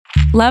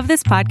Love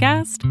this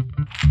podcast?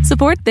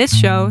 Support this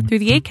show through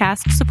the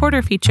Acast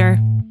supporter feature.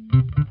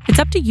 It's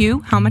up to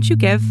you how much you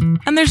give,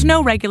 and there's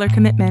no regular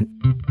commitment.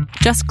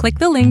 Just click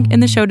the link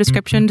in the show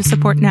description to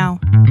support now.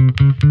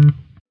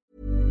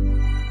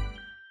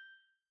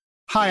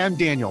 Hi, I'm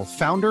Daniel,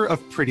 founder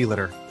of Pretty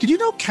Litter. Did you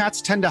know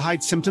cats tend to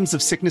hide symptoms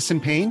of sickness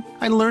and pain?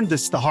 I learned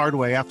this the hard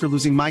way after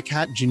losing my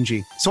cat,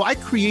 Gingy. So I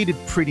created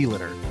Pretty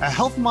Litter, a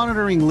health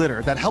monitoring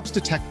litter that helps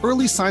detect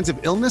early signs of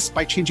illness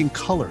by changing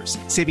colors,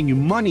 saving you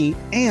money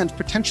and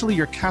potentially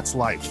your cat's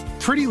life.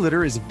 Pretty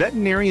Litter is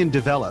veterinarian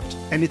developed,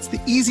 and it's the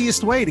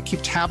easiest way to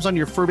keep tabs on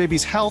your fur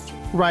baby's health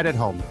right at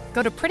home.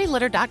 Go to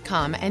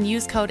prettylitter.com and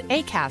use code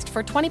ACAST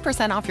for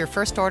 20% off your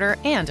first order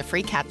and a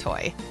free cat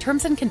toy.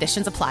 Terms and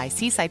conditions apply.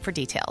 See site for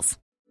details.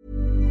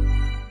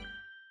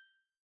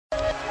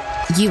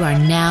 You are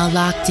now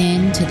locked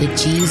in to the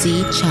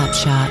GZ Chop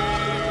Shop.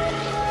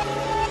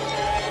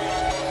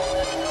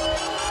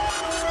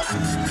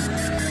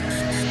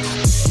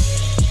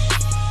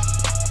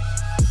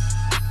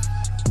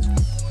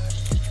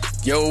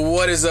 Yo,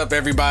 what is up,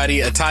 everybody?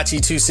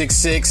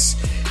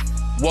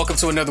 Itachi266. Welcome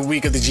to another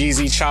week of the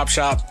GZ Chop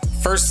Shop.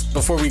 First,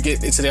 before we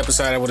get into the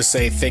episode, I want to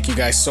say thank you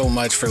guys so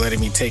much for letting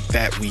me take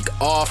that week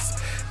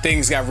off.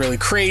 Things got really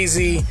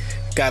crazy,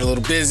 got a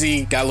little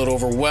busy, got a little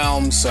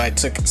overwhelmed, so I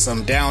took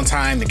some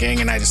downtime. The gang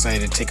and I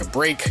decided to take a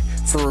break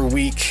for a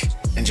week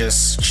and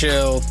just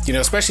chill, you know,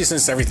 especially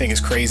since everything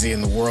is crazy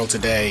in the world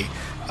today.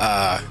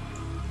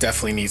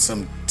 Definitely need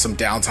some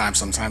downtime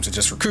sometimes to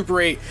just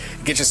recuperate,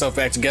 get yourself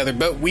back together.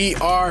 But we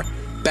are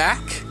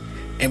back,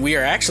 and we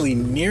are actually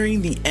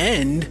nearing the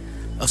end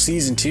of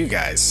season 2,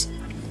 guys.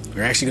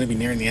 We're actually going to be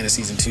nearing the end of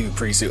season 2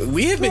 pretty soon.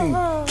 We have been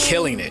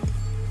killing it.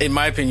 In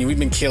my opinion, we've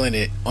been killing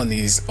it on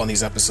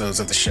these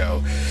episodes of the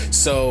show.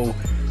 So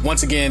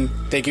once again,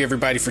 thank you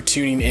everybody for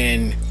tuning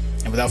in.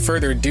 And without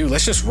further ado,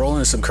 let's just roll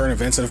into some current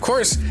events. And of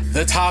course,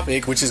 the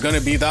topic, which is going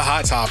to be the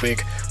hot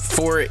topic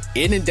for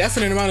an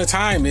indefinite amount of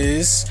time,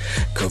 is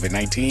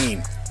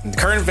COVID-19. The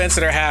current events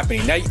that are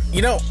happening. Now,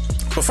 you know,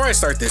 before I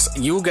start this,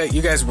 you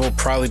guys will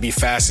probably be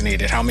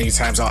fascinated how many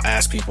times I'll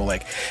ask people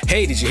like,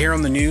 hey, did you hear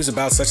on the news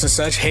about such and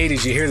such? Hey,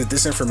 did you hear that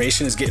this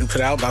information is getting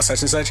put out about such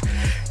and such?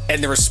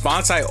 And the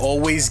response I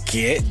always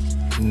get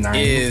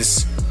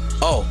is,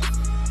 oh,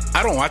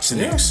 I don't watch the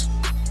news.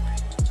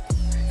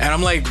 And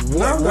I'm like,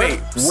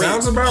 wait,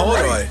 sounds about hold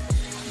right.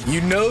 on.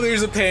 You know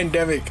there's a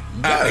pandemic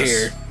out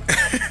here.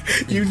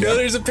 You know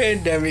there's a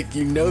pandemic.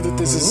 You know that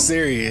this is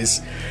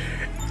serious.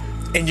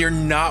 And you're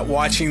not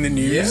watching the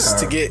news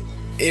to get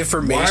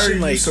information.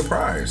 Why are you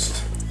surprised?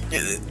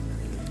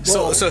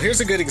 So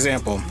here's a good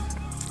example.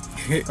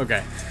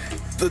 Okay.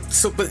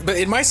 But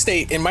in my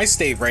state,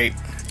 right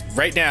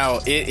now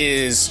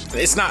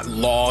it's not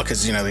law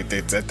because you know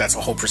that's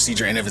a whole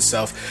procedure in of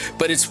itself,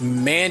 but it's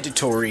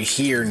mandatory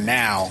here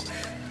now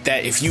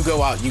that if you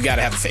go out, you got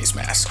to have a face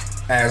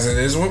mask. As it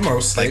is with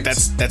most states.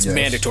 Like that's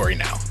mandatory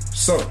now.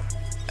 So,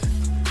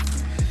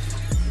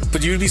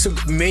 but you'd be so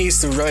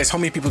amazed to realize how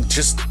many people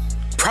just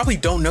probably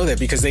don't know that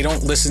because they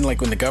don't listen like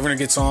when the governor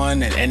gets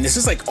on, and this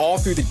is like all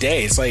through the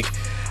day. It's like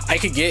I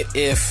could get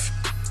if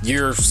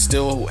you're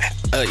still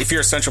if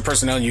you're essential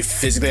personnel and you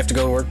physically have to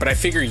go to work, but I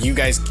figure you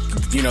guys,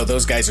 you know,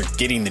 those guys are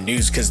getting the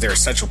news because they're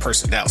essential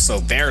personnel,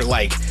 so they're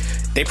like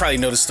they probably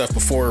know this stuff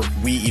before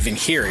we even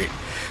hear it.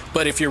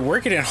 But if you're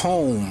working at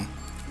home,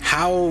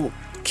 how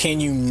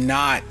can you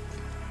not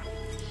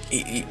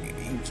get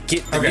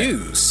the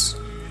news?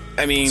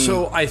 I mean,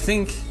 so I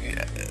think,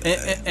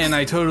 and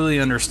I totally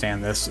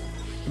understand this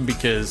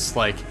because,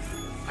 like,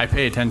 I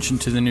pay attention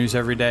to the news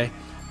every day,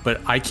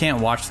 but I can't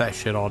watch that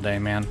shit all day,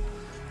 man.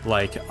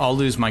 Like, I'll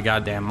lose my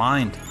goddamn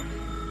mind.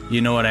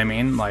 You know what I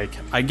mean? Like,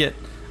 I get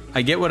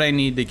what I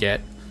need to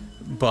get,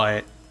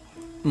 but,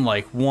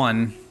 like,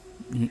 one,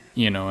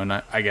 you know, and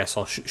I guess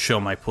I'll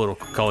show my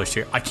political colors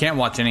here. I can't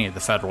watch any of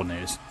the federal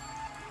news,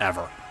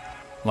 ever.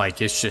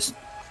 Like, it's just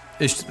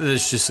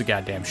a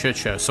goddamn shit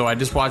show. So I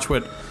just watch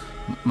what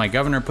my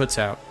governor puts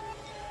out,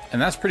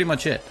 and that's pretty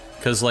much it.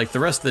 Because, like, the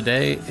rest of the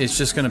day, it's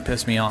just going to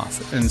piss me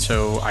off. And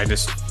so I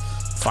just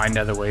find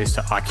other ways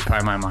to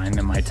occupy my mind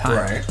and my time.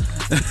 Right.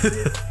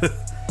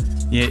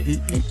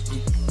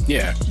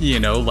 Yeah. You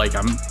know, like,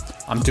 I'm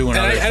doing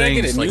other things. I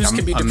get it. Like, News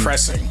can be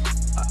depressing.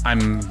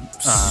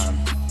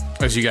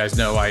 As you guys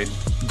know, I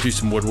do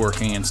some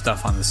woodworking and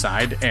stuff on the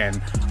side,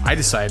 and I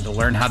decided to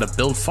learn how to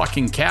build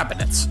fucking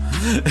cabinets.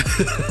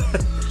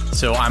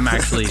 So I'm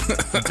actually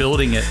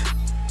building it.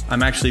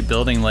 I'm actually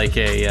building like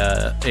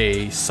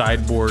a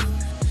sideboard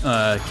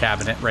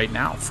cabinet right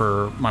now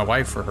for my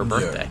wife for her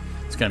birthday.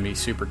 Yeah. It's gonna be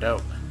super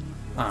dope.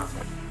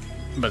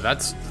 But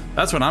that's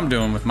what I'm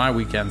doing with my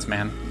weekends,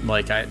 man.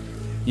 Like I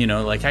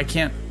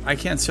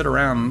can't sit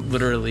around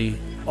literally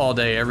all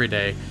day every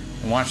day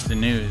and watch the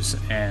news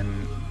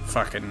and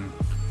fucking,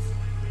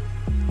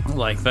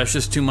 like, that's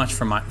just too much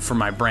for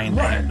my brain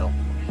to handle.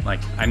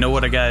 Like, I know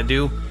what I gotta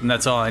do, and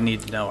that's all I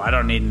need to know. I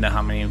don't need to know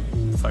how many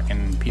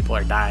fucking people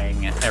are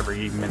dying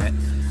every minute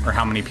or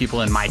how many people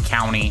in my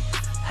county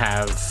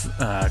have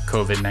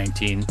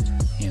COVID-19.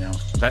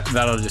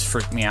 that'll just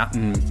freak me out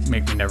and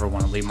make me never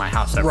want to leave my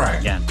house ever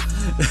again.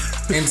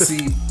 And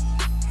see,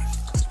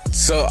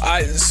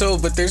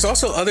 but there's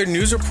also other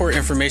news report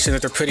information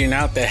that they're putting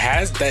out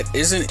that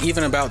isn't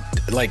even about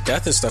like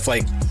death and stuff.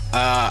 Like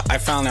I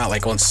found out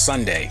like on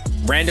Sunday,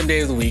 random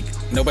day of the week,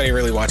 nobody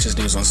really watches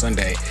news on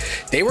Sunday.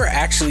 They were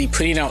actually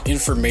putting out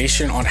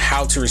information on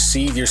how to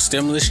receive your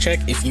stimulus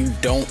check if you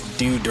don't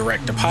do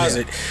direct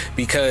deposit,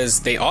 because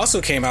they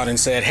also came out and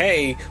said,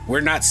 hey, we're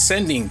not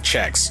sending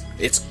checks.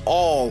 It's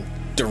all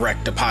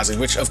direct deposit,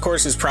 which of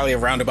course is probably a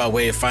roundabout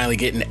way of finally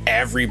getting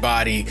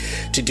everybody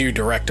to do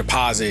direct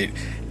deposit,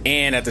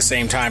 and at the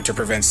same time to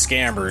prevent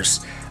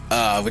scammers,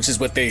 which is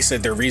what they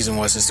said their reason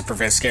was, is to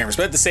prevent scammers.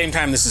 But at the same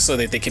time, this is so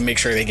that they can make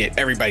sure they get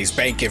everybody's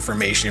bank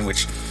information,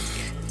 which,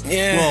 they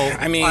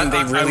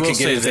really could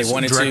get it if they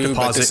wanted direct to. Deposit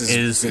but this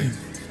is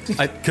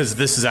because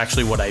this is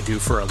actually what I do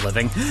for a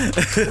living.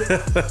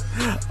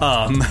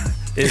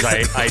 Is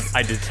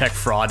I detect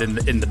fraud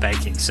in the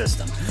banking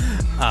system.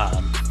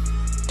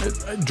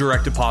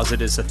 Direct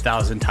deposit is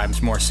 1,000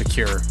 times more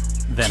secure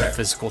than a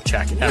physical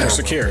check. More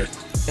secure.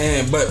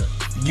 But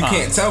you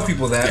can't tell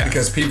people that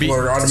because people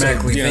are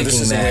automatically thinking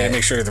this is that a way to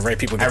make sure that the right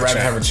people get I'd rather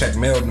have a check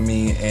mailed to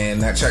me,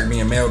 and that check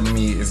being mailed to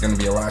me is going to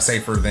be a lot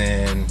safer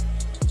than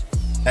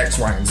X,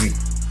 Y, and Z.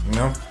 You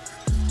know?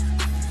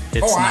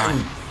 It's not.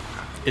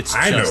 It's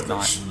I just know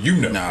not. this. You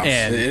know. No,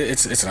 And-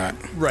 it's not.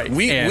 Right.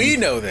 We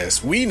know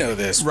this. We know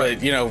this. Right.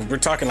 But we're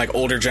talking like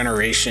older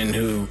generation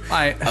who they're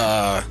I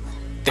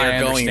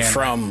going understand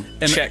from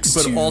that. checks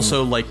but to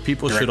also like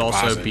people direct should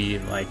also deposit. be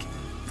like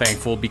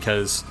thankful,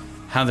 because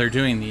how they're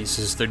doing these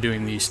is they're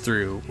doing these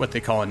through what they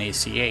call an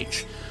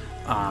ACH,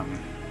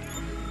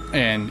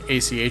 and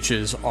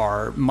ACHs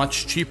are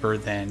much cheaper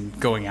than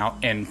going out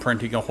and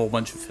printing a whole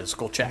bunch of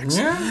physical checks.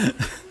 Yeah.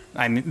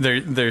 I mean,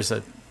 there's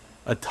a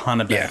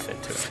ton of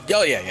benefit to it.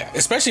 Oh yeah.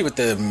 Especially with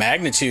the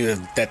magnitude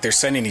that they're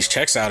sending these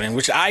checks out in,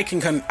 which I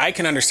can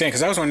understand,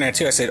 because I was wondering that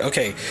too. I said,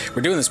 okay,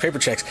 we're doing this paper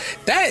checks.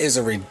 That is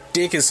a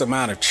ridiculous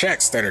amount of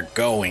checks that are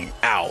going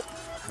out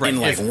in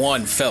like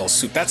one fell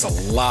swoop. That's a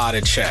lot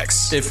of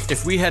checks.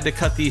 If we had to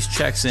cut these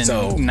checks in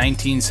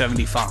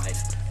 1975,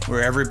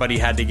 where everybody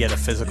had to get a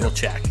physical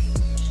check,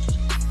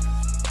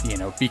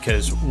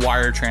 because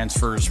wire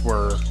transfers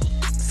were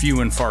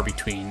few and far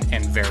between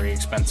and very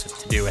expensive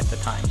to do at the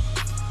time.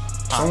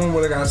 Someone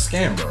would have got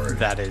scammed already.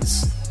 That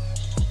is,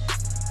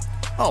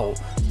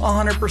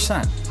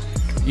 100%.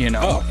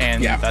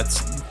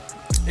 That's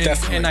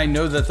definitely. And I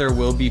know that there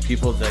will be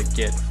people that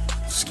get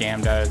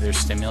scammed out of their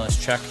stimulus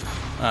check,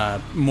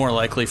 more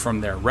likely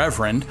from their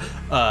reverend,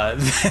 About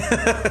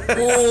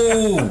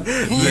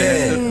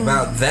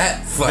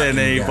that fucking than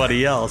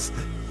anybody else.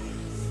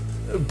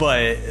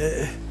 But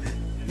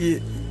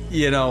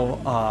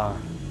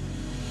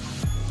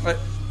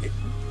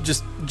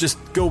just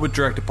go with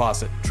direct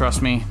deposit.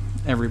 Trust me,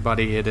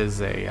 everybody, it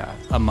is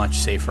a much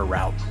safer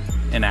route,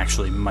 and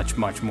actually much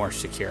more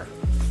secure.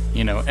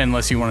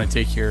 Unless you want to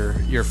take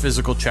your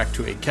physical check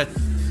to a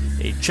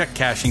check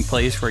cashing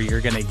place where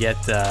you're going to get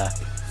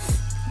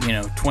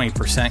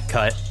 20%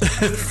 cut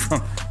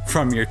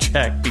from your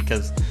check,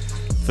 because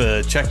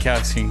the check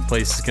cashing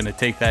place is going to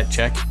take that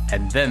check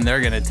and then they're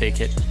going to take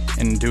it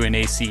and do an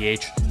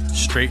ACH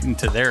straight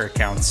into their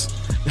accounts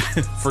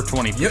for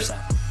 20%. Yep.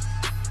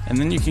 And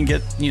then you can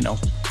get,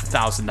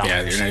 $1,000.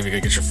 Yeah, you're not even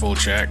gonna get your full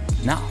check.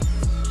 No.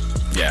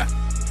 Yeah,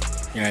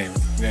 you're not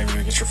even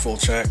gonna get your full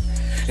check.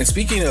 And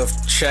speaking of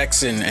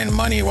checks and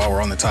money, while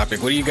we're on the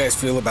topic, what do you guys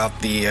feel about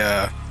the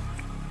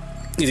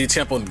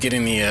attempt on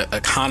getting the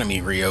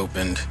economy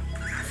reopened?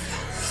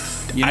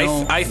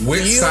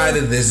 Which side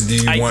of this do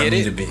you want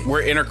me to be?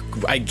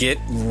 I get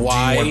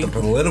why. Do you want the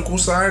political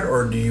side,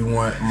 or do you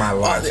want my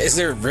logic? Is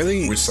there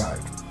really? Which side?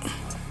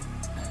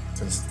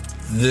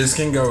 This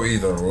can go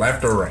either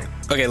left or right.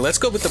 Okay, let's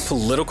go with the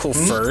political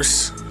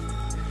first.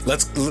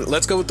 Let's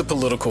go with the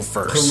political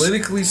first.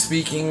 Politically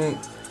speaking,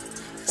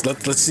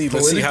 let's see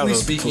how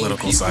the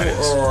political side is.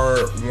 People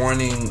are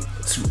wanting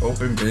to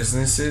open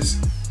businesses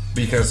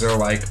because they're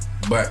like,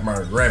 but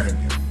my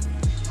revenue.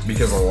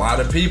 Because a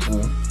lot of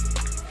people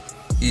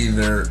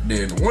either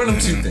did one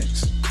of two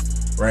things,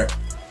 right?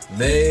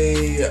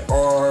 They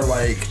are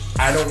like,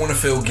 I don't want to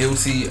feel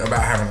guilty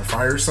about having to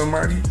fire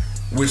somebody,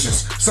 which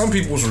is some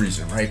people's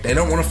reason, right? They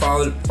don't want to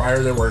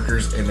fire their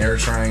workers, and they're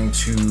trying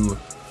to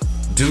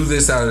do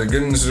this out of the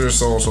goodness of their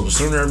soul. So the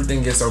sooner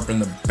everything gets open,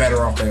 the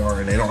better off they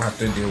are, and they don't have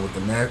to deal with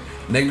the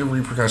negative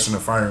repercussion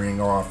of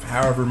firing off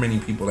however many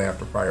people they have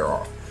to fire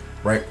off,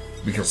 right?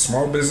 Because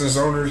small business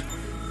owners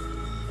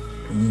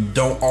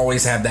don't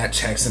always have that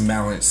checks and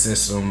balance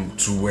system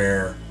to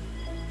where,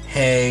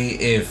 hey,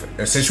 if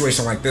a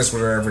situation like this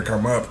would ever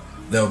come up,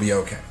 they'll be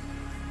okay.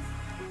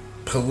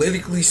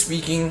 Politically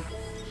speaking,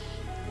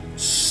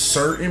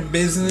 certain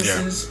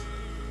businesses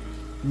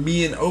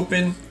being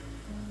open,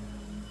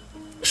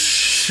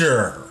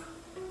 sure,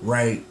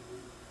 right?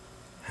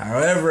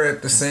 However,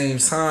 at the same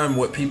time,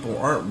 what people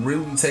aren't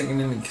really taking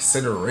into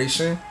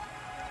consideration,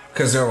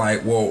 because they're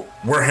like, well,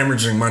 we're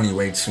hemorrhaging money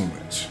way too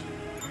much.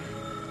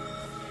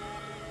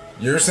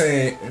 You're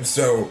saying,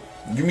 so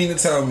You mean to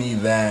tell me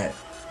that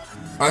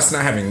us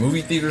not having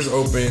movie theaters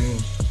open,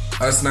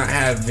 us not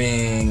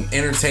having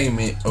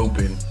entertainment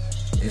open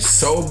is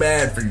so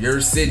bad for your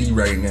city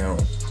right now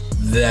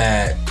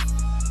that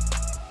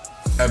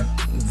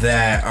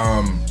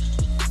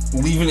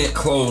leaving it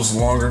closed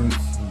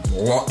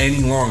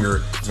any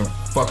longer is gonna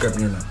fuck up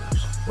your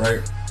numbers,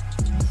 right?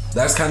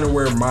 That's kind of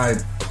where my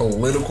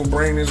political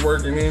brain is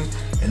working in,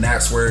 and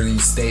that's where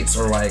these states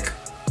are like,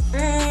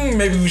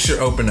 maybe we should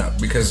open up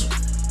because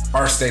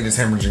our state is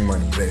hemorrhaging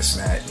money, this,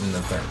 that, and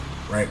the third,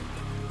 right?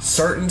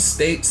 Certain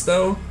states,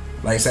 though,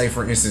 like say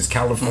for instance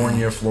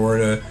California,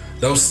 Florida,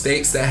 those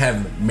states that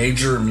have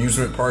major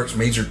amusement parks,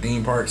 major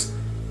theme parks,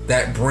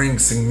 that bring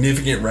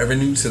significant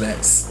revenue to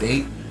that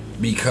state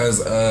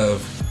because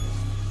of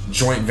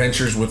joint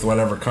ventures with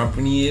whatever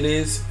company it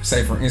is.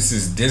 Say for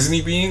instance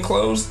Disney being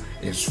closed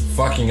is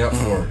fucking up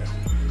Florida.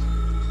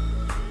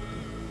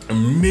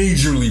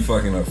 Majorly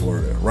fucking up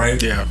Florida,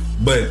 right? Yeah.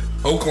 But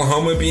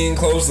Oklahoma being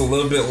closed a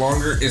little bit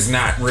longer is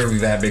not really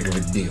that big of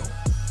a deal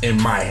in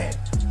my head.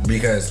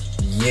 Because,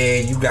 yeah,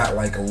 you got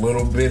like a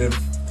little bit of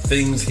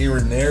things here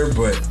and there,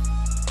 but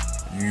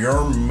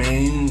your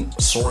main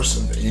source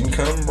of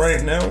income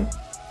right now,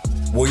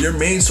 well, your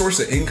main source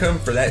of income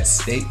for that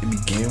state to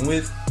begin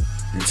with,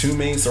 your two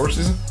main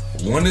sources,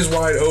 one is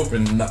wide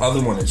open and the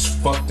other one is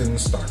fucked in the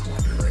stock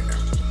market right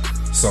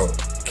now. So,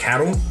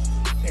 cattle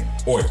and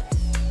oil.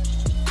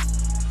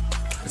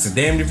 It's a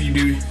damned if you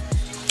do.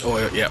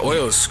 Oil, yeah,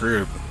 oil is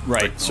screwed.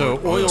 Right. Like, So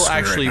oil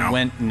actually right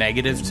went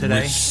negative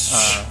today.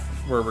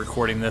 We're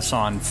recording this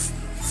on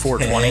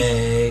 4/20.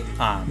 Hey.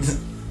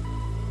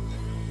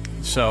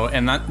 So,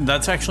 and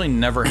that's actually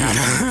never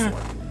happened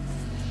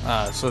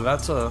before. So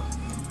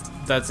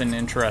that's an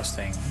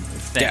interesting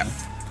thing.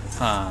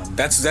 Yeah.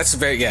 That's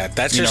very, yeah,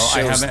 that just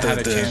I shows haven't had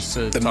a chance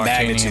to the talk to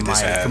any magnitude of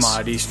this my has.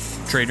 commodities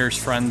traders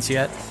friends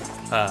yet,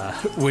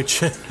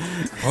 which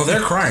Oh, they're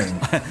crying.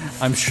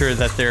 I'm sure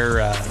that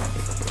they're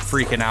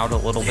freaking out a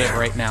little bit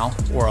right now,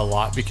 or a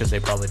lot, because they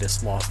probably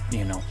just lost,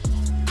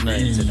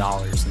 millions of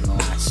dollars in the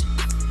last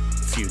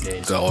few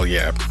days. Oh,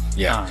 yeah.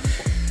 Yeah.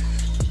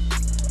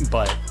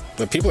 But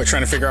people are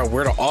trying to figure out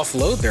where to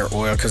offload their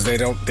oil because they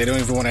don't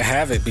even want to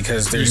have it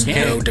because there's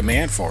no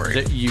demand for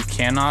it. You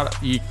can't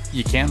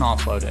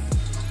offload it.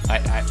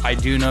 I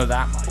do know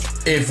that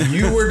much. If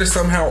you were to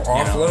somehow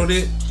offload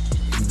it,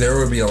 there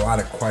would be a lot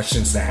of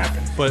questions that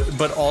happen.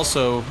 But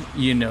also,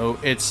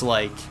 it's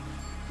like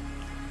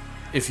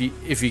if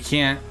you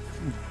can't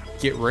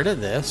get rid of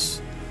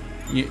this,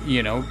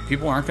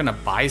 people aren't going to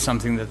buy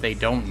something that they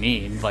don't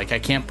need. Like, I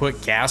can't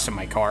put gas in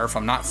my car if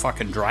I'm not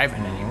fucking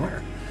driving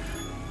anywhere.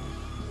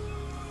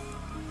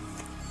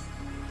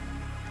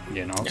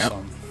 Yep.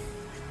 So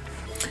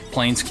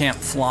planes can't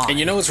fly. And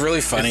you know what's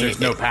really funny? There's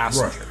no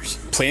passengers.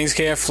 Planes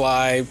can't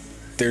fly.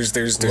 There's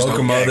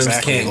Locomotives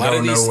can't a lot go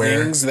of these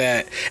nowhere. things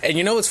that, and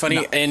you know what's funny?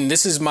 No. And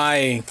this is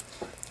my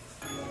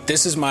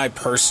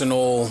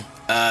personal.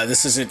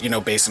 This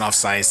isn't based off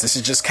science. This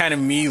is just kind of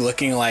me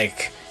looking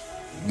like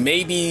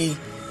maybe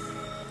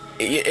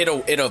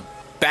in a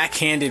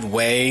backhanded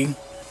way.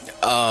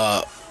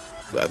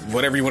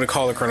 Whatever you want to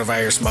call it,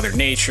 coronavirus, Mother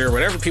Nature,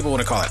 whatever people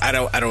want to call it. I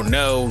don't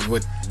know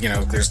what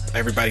there's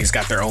everybody's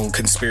got their own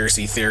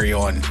conspiracy theory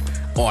on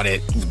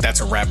it. That's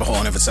a rabbit hole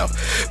in of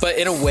itself. But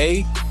in a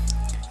way,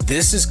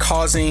 this is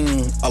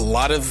causing a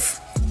lot of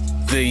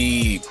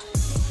the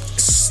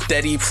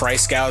steady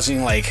price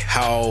gouging, like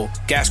how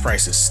gas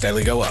prices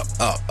steadily go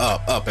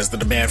up as the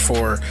demand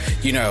for,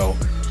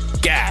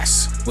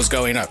 gas was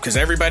going up because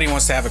everybody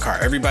wants to have a car.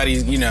 Everybody,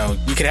 you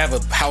could have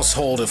a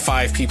household of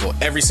 5 people.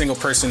 Every single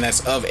person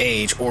that's of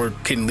age or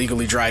can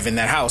legally drive in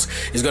that house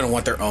is going to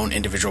want their own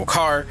individual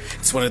car.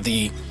 It's one of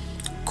the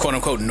quote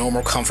unquote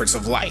normal comforts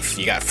of life.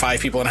 You got 5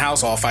 people in a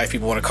house, all 5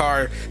 people want a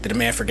car, the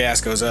demand for gas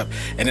goes up.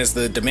 And as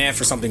the demand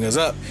for something goes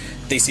up,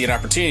 they see an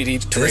opportunity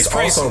to raise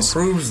prices. This also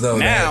proves, though,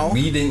 now, that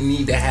we didn't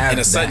need to have in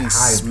a sudden that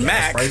high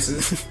smack, gas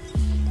prices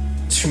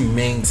to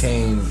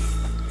maintain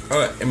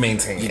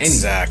anything.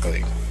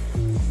 Exactly.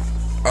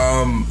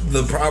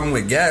 The problem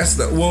with gas,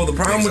 the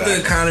problem with the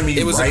economy,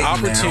 it was right an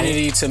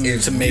opportunity now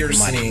to make we're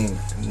money. Seeing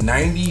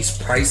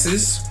 90s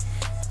prices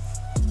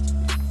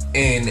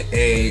in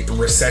a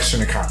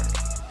recession economy,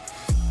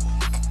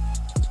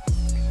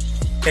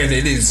 and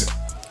it is.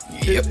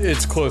 Yep.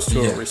 It's close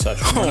to a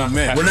recession. Oh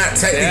man, we're not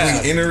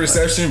technically in a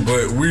recession,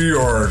 but we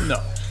are.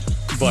 No,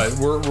 but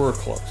we're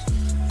close.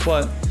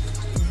 But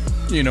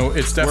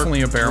it's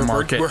definitely a bear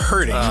market. We're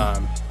hurting,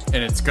 and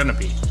it's gonna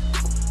be.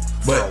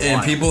 But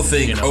and people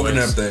think open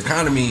up it's the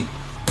economy,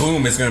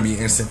 boom, it's gonna be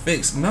instant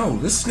fix. No,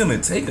 this is gonna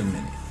take a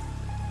minute.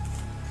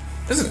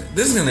 This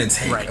is gonna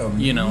take a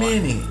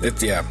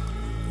minute.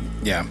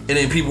 Yeah. And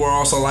then people are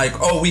also like,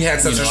 "Oh, we had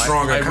such a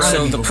strong economy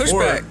so the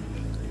before." pushback.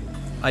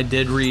 I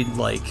did read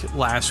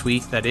last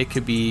week that it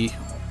could be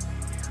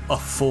a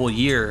full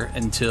year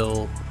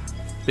until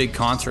big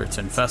concerts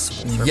and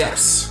festivals.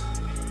 Yes,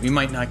 we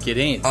might not get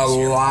any. A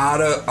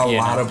lot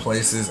of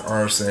places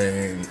are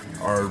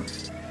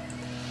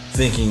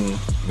thinking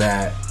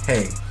that,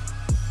 hey,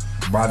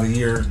 by the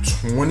year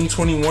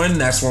 2021,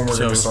 that's when we're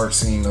going to start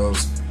seeing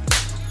those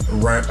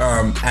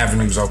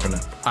avenues open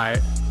up.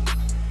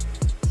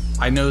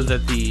 I know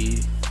that the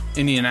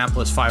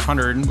Indianapolis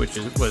 500, which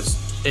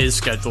is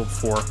scheduled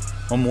for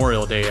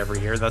Memorial Day every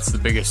year. That's the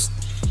biggest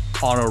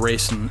auto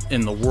race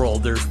in the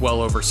world. There's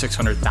well over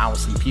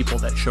 600,000 people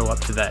that show up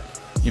to that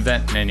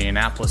event in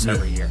Indianapolis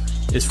every year.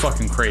 It's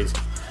fucking crazy.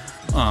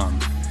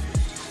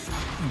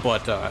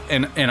 But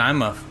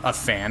I'm a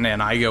fan,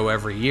 and I go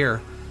every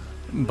year.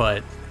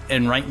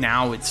 And right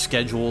now it's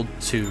scheduled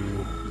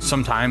to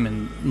sometime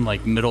in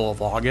like middle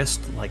of August,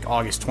 like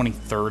August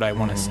 23rd, I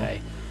want to say.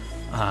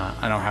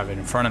 I don't have it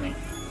in front of me,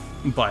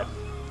 but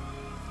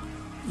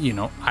you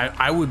know,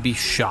 I would be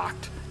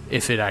shocked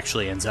if it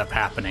actually ends up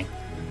happening,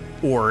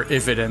 or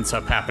if it ends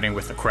up happening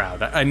with the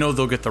crowd. I know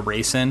they'll get the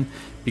race in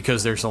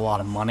because there's a lot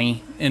of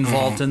money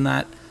involved in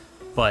that,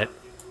 but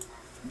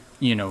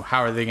you know, how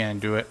are they going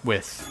to do it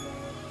with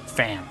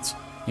fans?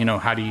 You know,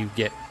 how do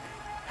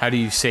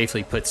you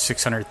safely put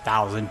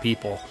 600,000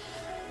 people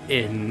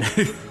in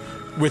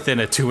within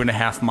a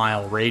 2.5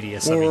 mile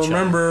radius of each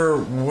other?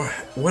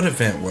 What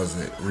event was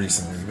it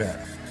recently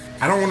that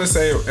I don't want to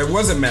say it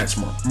wasn't March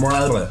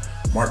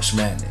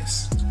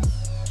Madness,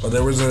 but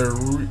there was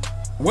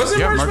was it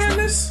March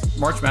Madness?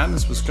 March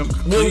Madness was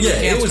canceled.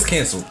 It was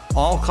canceled.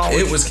 All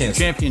college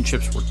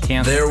championships were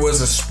canceled. There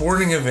was a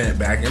sporting event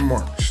back in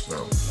March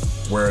though,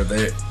 where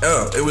it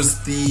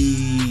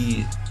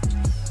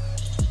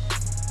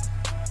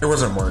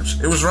wasn't March.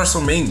 It was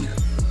WrestleMania.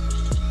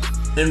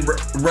 And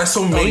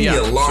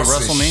WrestleMania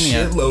lost a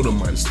shitload of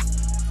money.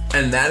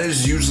 And that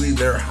is usually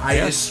their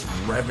highest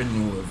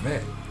revenue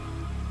event.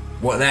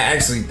 Well, that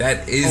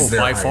is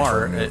their by highest far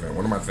revenue event.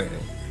 What am I thinking?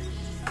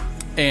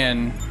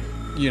 And,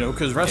 you know,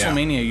 because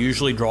WrestleMania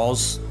usually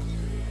draws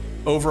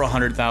over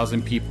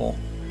 100,000 people,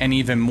 and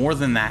even more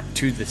than that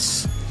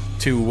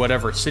to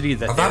whatever city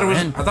that they're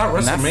in. I thought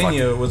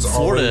WrestleMania was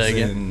Florida always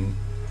again.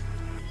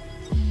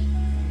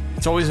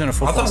 It's always in a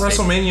football state.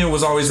 WrestleMania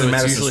was always in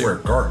Madison Square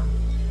Garden.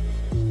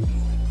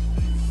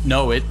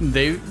 No,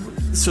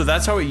 so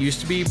that's how it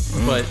used to be,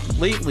 but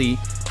lately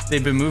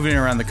they've been moving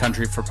around the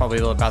country for probably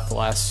about the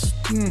last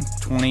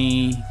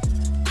 20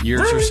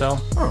 years or so.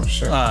 Oh,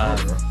 shit.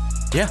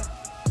 Yeah.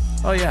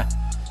 Oh, yeah.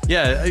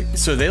 Yeah,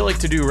 so they like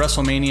to do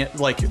WrestleMania,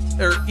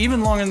 or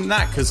even longer than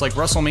that, because like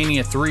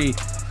WrestleMania 3,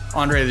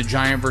 Andre the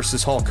Giant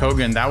versus Hulk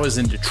Hogan, that was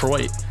in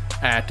Detroit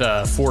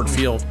at Ford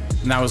Field,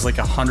 and that was like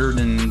 100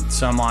 and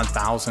some odd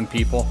thousand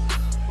people.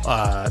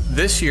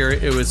 This year,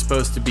 it was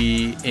supposed to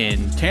be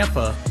in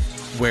Tampa,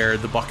 where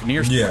the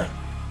Buccaneers play.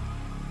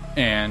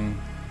 And,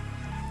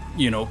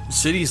 you know,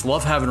 cities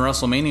love having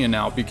WrestleMania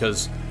now,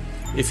 because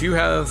if you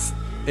have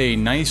a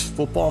nice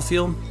football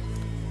field,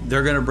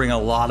 they're going to bring a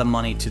lot of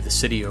money to the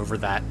city over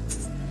that,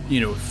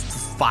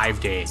 5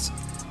 days,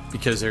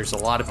 because there's a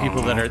lot of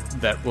people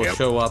that will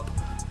show up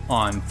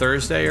on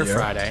Thursday or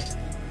Friday,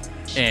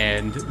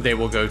 and they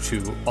will go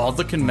to all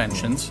the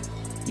conventions,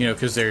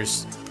 because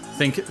there's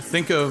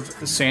think of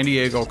San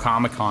Diego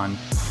Comic-Con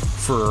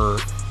for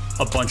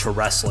a bunch of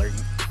wrestling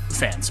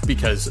fans,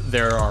 because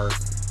there are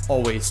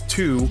always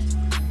two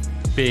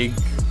big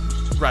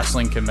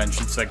wrestling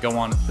conventions that go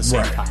on at the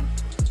same time.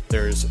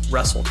 There's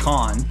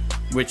WrestleCon,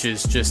 which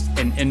is just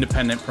an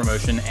independent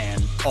promotion,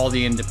 and all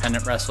the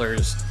independent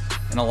wrestlers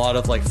and a lot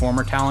of like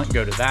former talent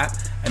go to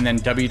that. And then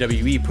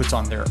WWE puts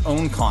on their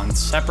own con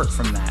separate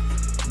from that,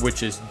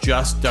 which is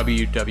just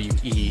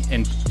WWE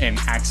and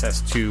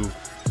access to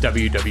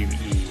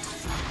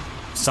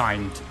WWE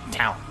signed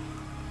talent.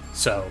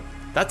 So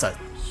that's a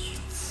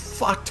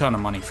fuck ton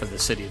of money for the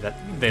city that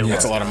they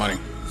That's a lot of money.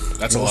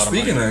 That's a lot of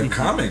money. Speaking of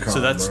Comic-Con, so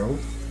that's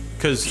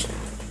because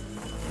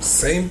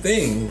same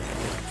thing.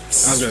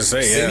 I was going to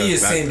say, City of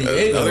San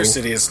Diego. Other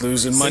city is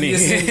losing money.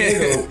 City of San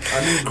Diego.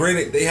 I mean,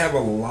 granted, they have a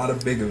lot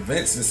of big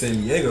events in San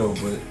Diego,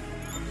 but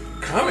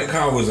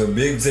Comic-Con was a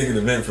big ticket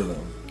event for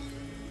them.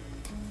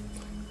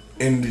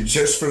 And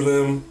just for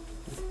them,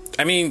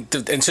 I mean,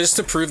 and just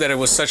to prove that it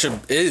was such a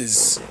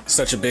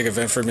big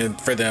event for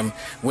them,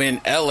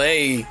 when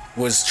LA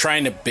was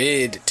trying to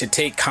bid to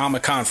take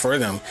Comic-Con for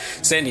them,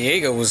 San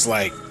Diego was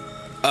like,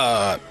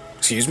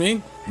 excuse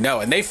me?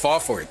 No, and they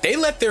fought for it. They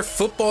let their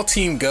football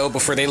team go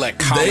before they let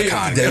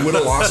Comic-Con They would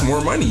have lost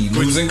more money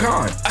losing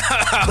con.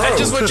 Bro, I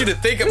just want you to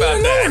think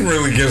about that. No one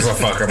really gives a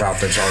fuck about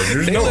the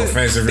Chargers. No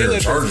offense if you're a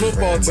Chargers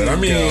fan, but I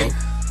mean,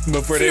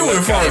 before they were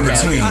far in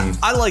between.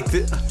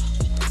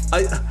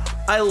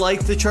 I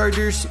like the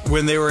Chargers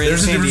when they were in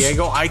San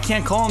Diego. I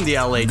can't call them the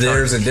LA Chargers.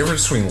 There's a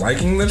difference between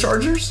liking the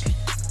Chargers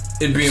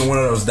and being one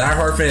of those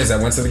diehard fans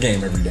that went to the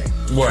game every day.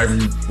 Well,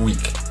 every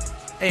week.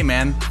 Hey,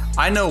 man,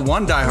 I know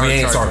one diehard We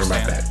ain't Chargers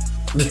talking fan. about that.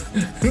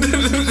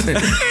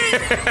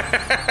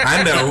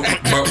 I know,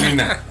 but we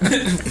not.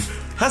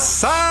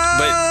 Hassan!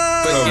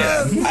 But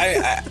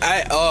yeah,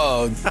 I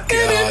oh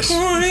gosh.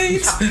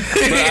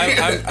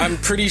 But I'm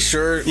pretty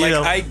sure. Like,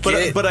 I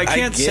get, but I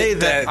can't say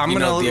that I'm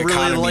gonna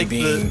really like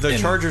the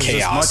Chargers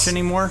as much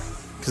anymore,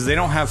 because they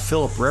don't have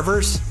Phillip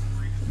Rivers,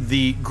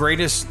 the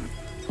greatest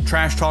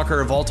trash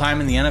talker of all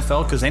time in the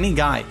NFL. Because any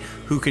guy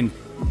who can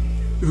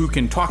who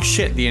can talk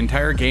shit the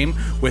entire game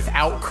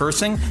without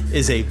cursing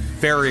is a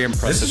very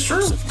impressive. This is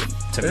true.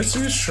 This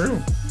is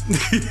true.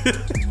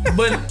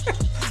 But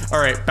all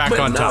right, back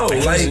on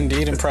topic. Like,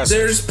 indeed impressive.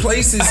 There's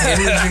places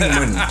hemorrhaging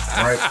money,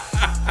 right?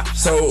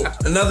 So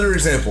another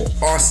example,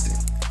 Austin.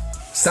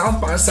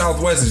 South by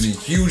Southwest is a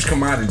huge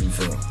commodity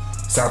for them.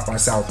 South by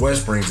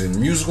Southwest brings in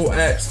musical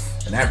acts,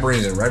 and that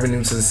brings in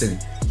revenue to the city.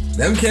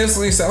 Them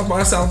canceling South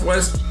by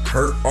Southwest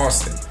hurt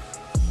Austin.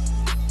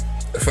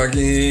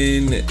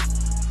 Fucking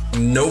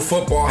no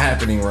football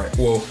happening right.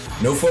 Well,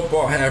 no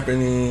football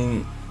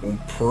happening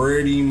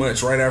pretty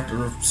much right after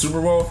the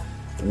Super Bowl.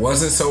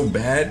 Wasn't so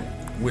bad,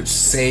 which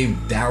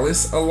saved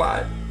Dallas a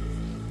lot.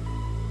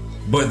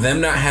 But them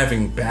not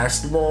having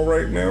basketball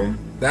right now,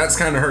 that's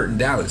kind of hurting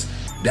Dallas.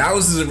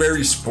 Dallas is a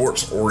very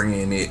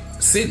sports-oriented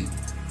city.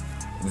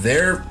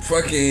 Their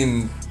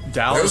fucking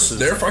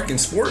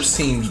sports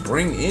teams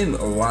bring in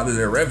a lot of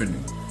their revenue.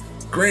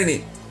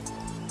 Granted,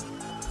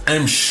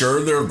 I'm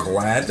sure they're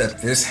glad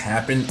that this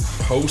happened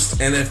post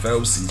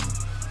NFL season,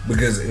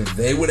 because if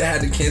they would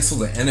have had to cancel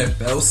the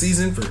NFL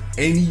season for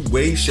any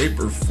way, shape,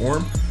 or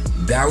form,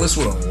 Dallas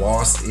would have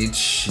lost its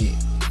shit.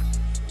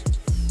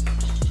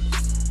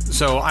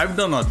 So I've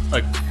done a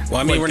well,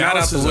 I mean, we're not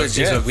out the woods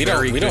yet. We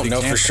don't know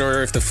example. for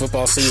sure if the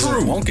football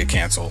season won't get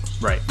canceled.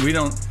 Right. We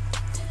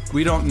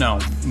don't know,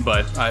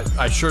 but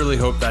I surely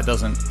hope that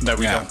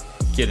we don't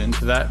get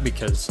into that,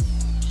 because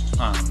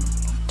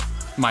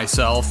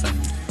myself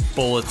and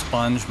Bullet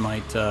Sponge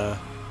might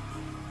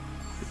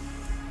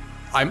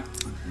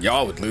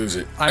y'all would lose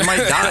it. I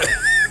might die.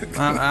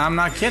 I'm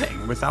not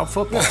kidding. Without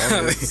football,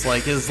 it's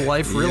like, is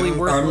life really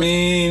worth it? I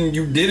mean,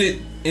 you did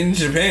it in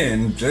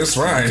Japan just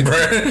fine, bro.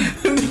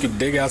 You could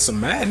dig out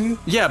some Madden.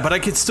 Yeah, but I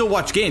could still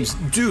watch games.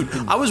 Dude,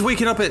 I was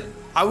waking up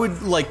I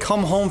would like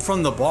come home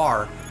from the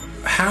bar.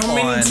 How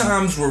many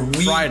times were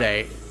we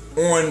Friday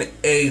on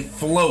a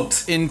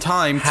float in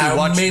time to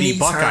watch the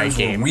Buckeye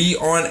game? Were we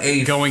on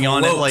a going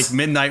float? On at like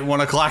midnight,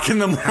 1 o'clock in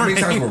the morning? How many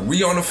times were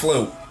we on a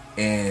float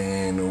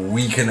and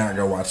we could not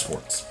go watch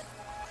sports?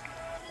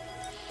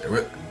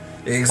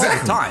 Exactly.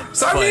 All the time.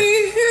 So I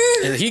mean,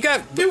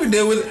 we would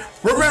deal with it.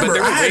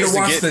 Remember, I had to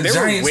watch the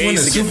Giants win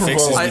the Super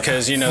Bowl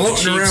because, you know,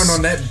 floating around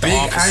on that big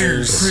iron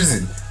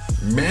prison,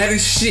 mad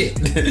as shit,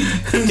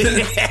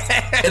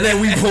 and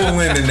then we pull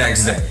in the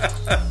next day.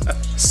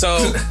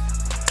 So,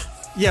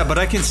 yeah, but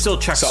I can still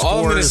check. So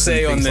all I'm gonna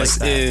say on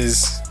this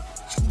is,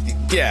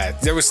 yeah,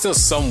 there was still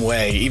some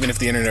way, even if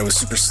the internet was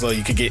super slow,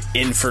 you could get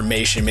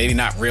information. Maybe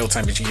not real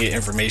time, but you could get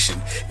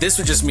information. This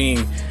would just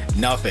mean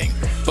nothing.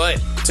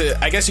 But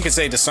I guess you could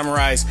say, to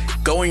summarize,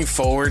 going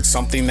forward,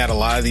 something that a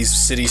lot of these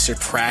cities should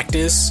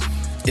practice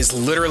is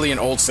literally an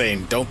old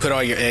saying: don't put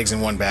all your eggs in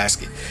one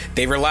basket.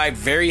 They relied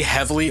very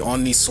heavily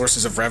on these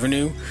sources of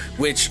revenue,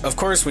 which, of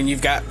course, when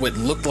you've got what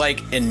looked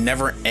like a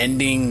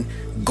never-ending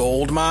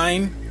gold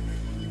mine,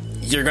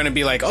 you're going to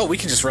be like, oh, we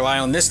can just rely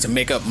on this to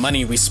make up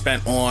money we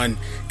spent on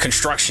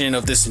construction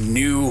of this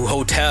new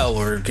hotel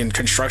or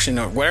construction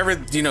of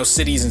whatever, you know,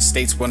 cities and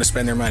states want to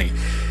spend their money.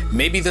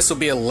 Maybe this will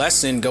be a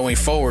lesson going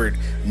forward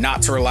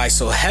not to rely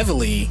so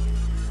heavily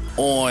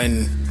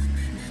on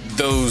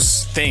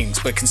those things,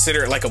 but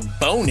consider it like a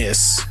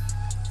bonus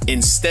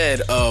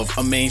instead of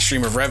a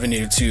mainstream of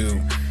revenue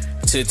to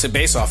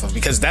base off of,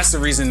 because that's the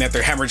reason that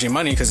they're hemorrhaging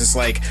money, because it's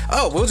like,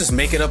 oh, we'll just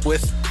make it up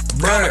with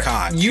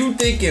Comic-Con. You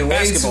thinking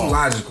way too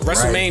logical,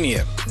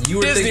 WrestleMania, right? You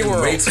were Disney thinking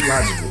World. way too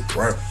logical,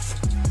 right?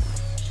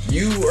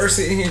 You are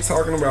sitting here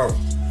talking about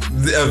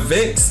the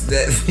events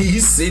that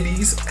these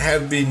cities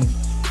have been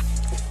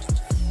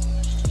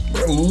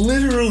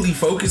literally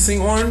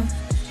focusing on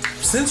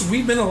since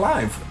we've been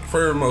alive,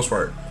 for the most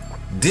part.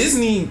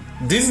 Disney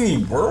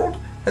World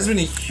has been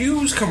a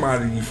huge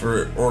commodity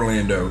for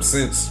Orlando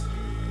since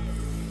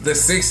the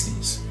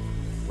 60s,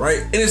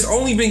 right? And it's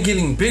only been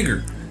getting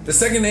bigger. The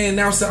second they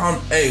announced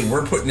that, hey,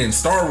 we're putting in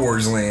Star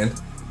Wars Land,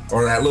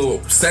 or that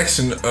little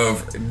section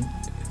of...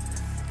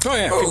 Oh,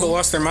 yeah, people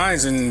lost their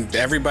minds and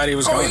everybody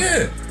was going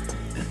there.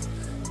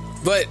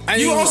 But I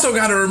mean, you also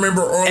got to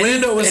remember,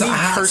 Orlando is a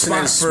hot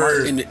spot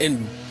for...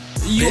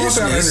 You also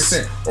got to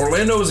understand,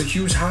 Orlando is a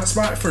huge hot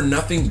spot for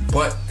nothing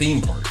but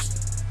theme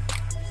parks.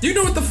 You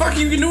know what the fuck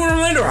you can do in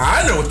Orlando?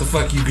 I know what the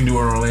fuck you can do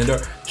in Orlando.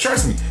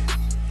 Trust me.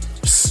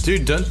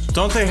 Dude,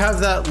 don't they have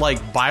that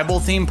like Bible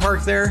theme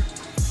park there?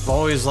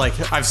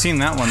 I've seen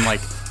that one,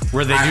 like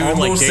where they do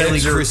like daily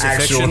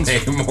crucifixions.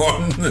 Actual name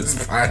on this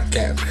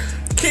podcast,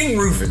 King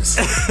Rufus.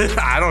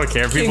 I don't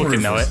care. People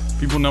can know it.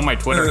 People know my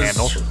Twitter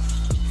handle. True.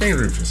 King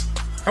Rufus.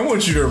 I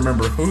want you to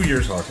remember who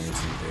you're talking to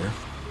there.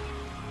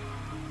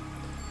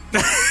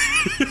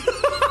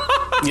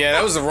 Yeah,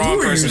 that was the wrong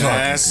person to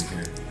ask.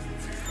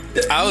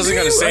 I wasn't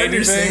gonna say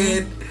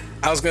anything.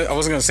 I wasn't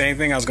gonna say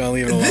anything. I was gonna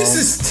leave it alone. This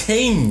is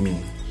tame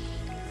me.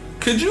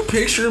 Could you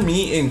picture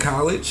me in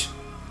college,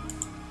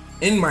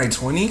 in my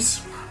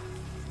 20s,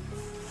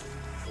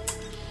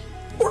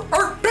 or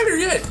better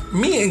yet,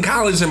 me in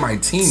college in my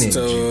teenage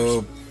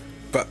years?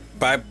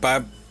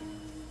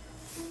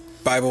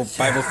 Bible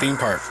theme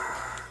park.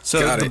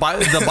 So the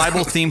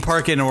Bible theme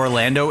park in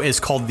Orlando is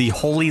called the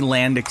Holy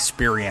Land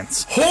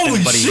Experience.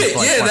 Holy shit!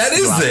 Yeah, that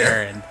is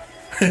there.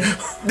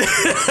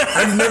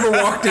 I've never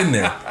walked in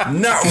there.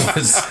 Not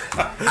once.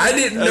 I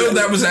didn't know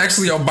that was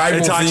actually a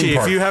Bible theme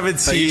park. If you haven't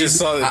seen,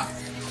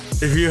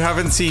 if you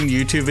haven't seen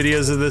YouTube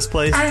videos of this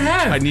place, I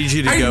have. I need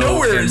you to go. I know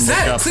where and it's look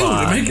at up, too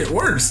to make it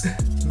worse.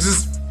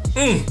 Just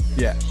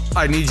yeah.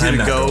 I need you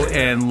to go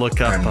and look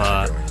up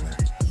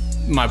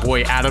my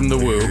boy Adam the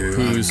Woo,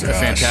 who's a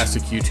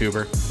fantastic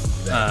YouTuber.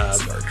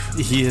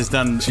 He has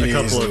done a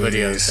couple of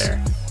videos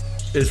there.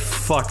 It's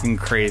fucking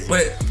crazy.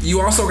 But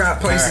you also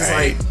got places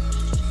like.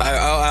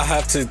 I'll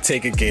have to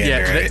take a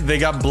gander. Yeah, they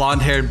got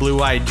blonde-haired,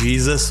 blue-eyed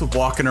Jesus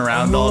walking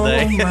around all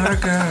day. Oh my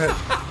god!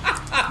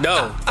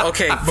 No,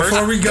 okay.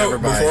 Before we go,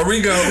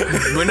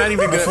 we're not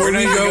even. Before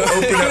we go,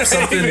 open up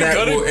something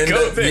that will end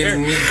up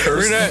getting me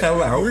cursed the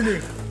hell out.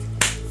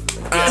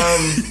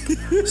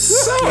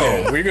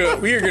 So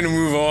we are gonna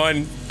move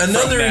on.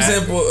 Another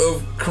example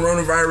of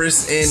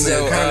coronavirus in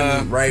the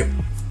economy, right?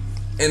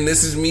 And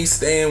this is me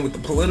staying with the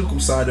political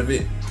side of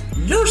it.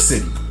 Your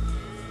city,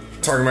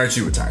 talking about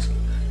you, Itachi.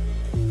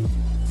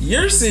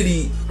 Your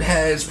city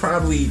has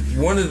probably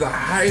one of the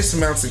highest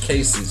amounts of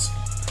cases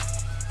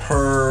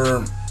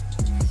per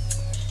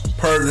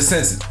the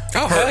census.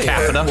 Oh, per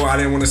capita. Well, I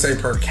didn't want to say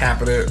per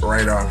capita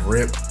right off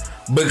rip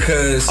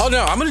because. Oh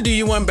no, I'm gonna do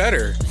you one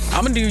better.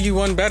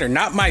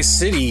 Not my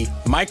city.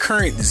 My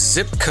current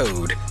zip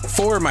code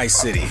for my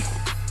city,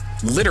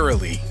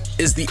 literally,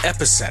 is the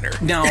epicenter.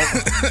 Now,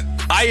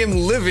 I am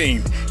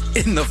living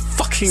in the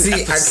fucking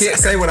epicenter. I can't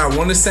say what I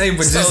want to say,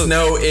 but just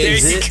know there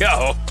you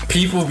go.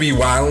 People be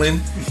wilding.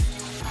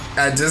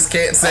 I just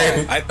can't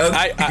say. I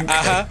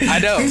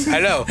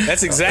know.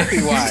 That's exactly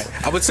why.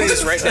 I would say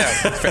this right now.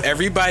 For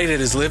everybody that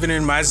is living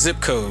in my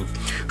zip code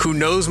who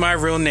knows my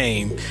real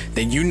name,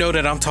 then you know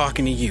that I'm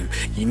talking to you.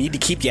 You need to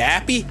keep your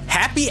happy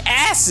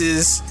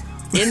asses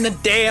in the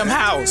damn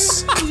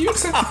house. You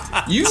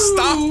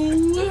stop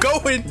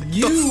going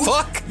the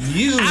fuck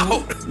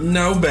out.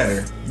 Know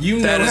better. You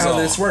know how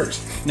this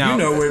works. Now, you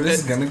know where this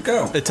is gonna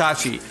go.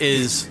 Itachi,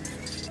 is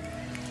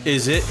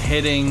it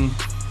hitting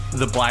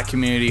the black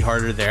community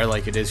harder there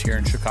like it is here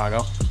in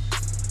Chicago?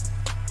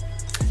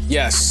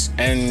 Yes,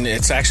 and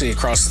it's actually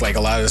across like a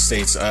lot of the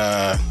states.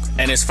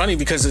 And it's funny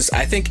because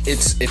I think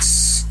it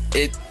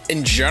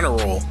in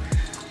general.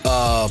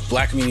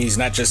 Black communities,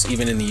 not just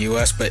even in the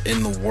U.S. but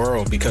in the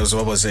world, because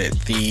what was it?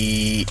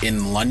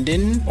 In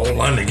London? Oh,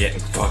 London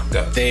getting fucked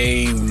up.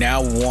 They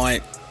now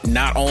want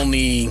not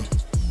only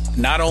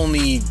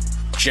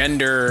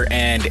gender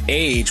and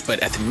age, but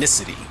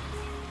ethnicity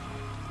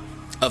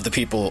of the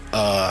people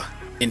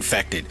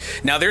infected.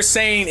 Now they're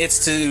saying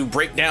it's to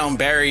break down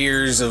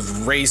barriers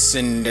of race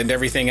and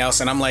everything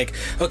else, and I'm like,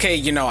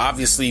 okay,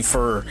 obviously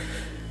for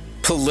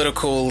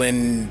political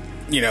and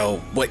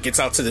what gets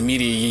out to the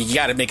media, you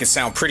got to make it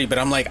sound pretty, but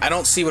I'm like, I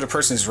don't see what a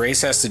person's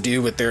race has to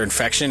do with their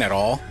infection at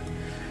all.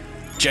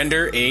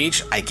 Gender,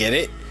 age, I get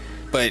it,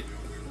 but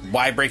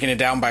why breaking it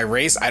down by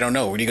race? I don't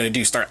know. What are you going to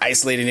do? Start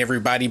isolating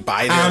everybody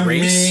by their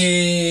race?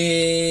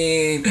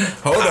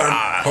 Hold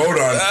on.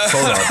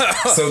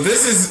 So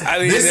this is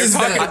this is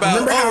talking about.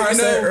 Remember how I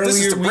said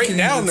earlier we can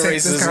down the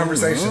racism. This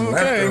conversation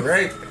left or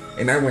right,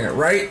 and I went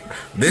right.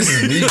 This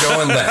is me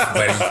going left,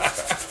 buddy.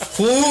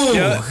 Ooh.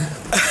 Yeah.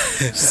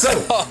 So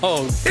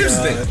here's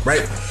the thing,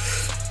 right?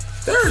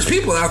 There's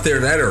people out there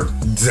that are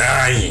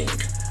dying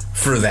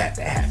for that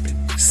to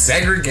happen.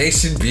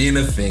 Segregation being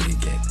a thing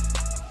again.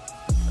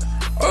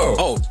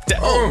 Oh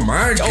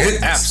my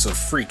goodness!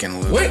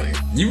 Abso-freaking-lutely. What?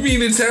 You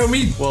mean to tell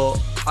me?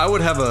 Well, I would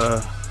have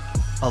a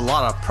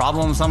lot of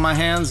problems on my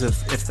hands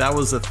if that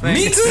was a thing.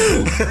 Me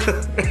too.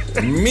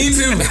 Me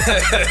too.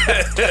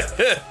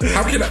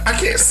 How can I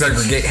can't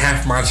segregate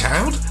half my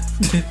child?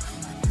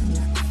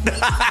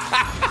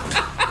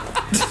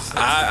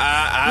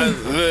 I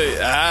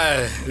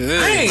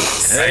ain't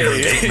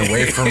segregating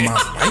away from my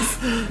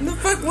wife. What the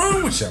fuck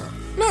wrong with y'all?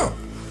 No,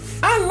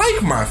 I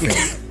like my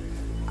family.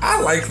 I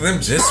like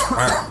them just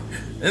fine,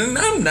 and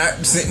I'm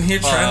not sitting here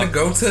trying to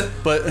go to.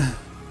 But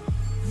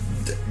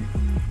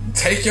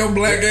take your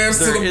black ass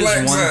to the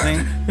black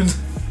side.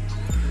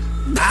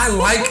 I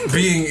like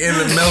being in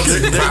the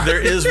melting pot.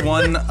 There is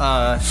one.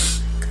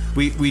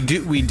 We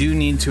do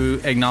need to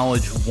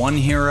acknowledge one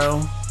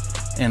hero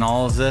in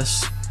all of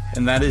this,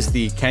 and that is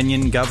the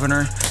Kenyan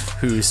governor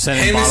who's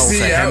sending bottles of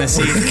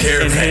Hennessy in his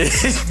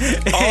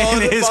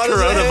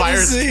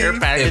coronavirus care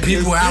package. And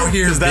people out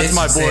here, that's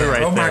my boy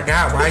right there. Oh my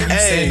God, why are you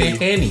sending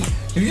Henny?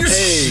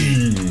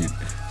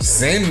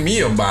 Send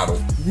me a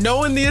bottle.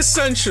 Knowing the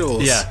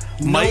essentials. Yeah,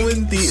 Mike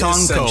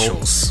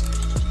Sonko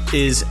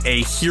is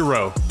a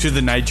hero to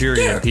the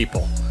Nigerian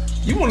people.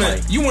 You wanna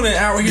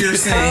out here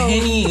send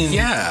Henny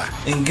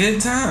and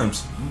good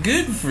times.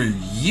 Good for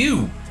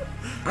you.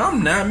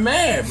 I'm not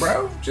mad,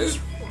 bro.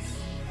 Just.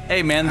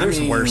 Hey man, there's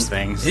worse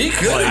things. He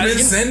could have been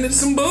sending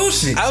some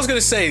bullshit. I was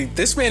gonna say,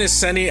 this man is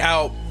sending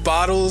out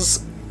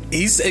bottles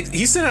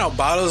He's sending out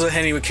bottles of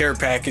Henny with care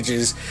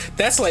packages.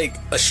 That's like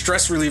a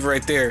stress reliever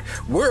right there.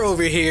 We're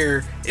over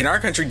here in our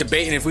country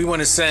debating if we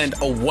want to send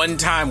a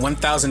one-time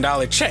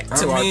 $1,000 check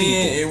to our people.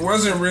 It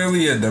wasn't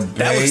really a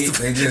debate.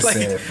 They just like,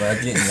 said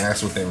fuck it, and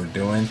that's what they were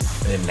doing.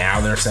 And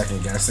now they're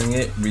second guessing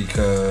it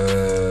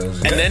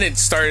because. And then it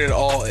started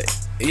all.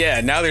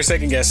 Yeah, now they're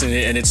second guessing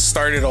it, and it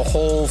started a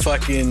whole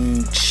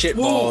fucking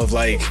shitball of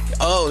like,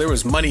 oh, there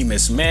was money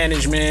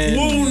mismanagement.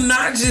 Well,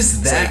 not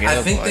just that. Like,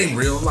 I think they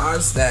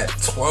realized that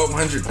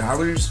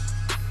 $1,200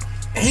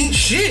 ain't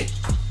shit.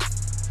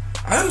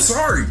 I'm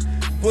sorry,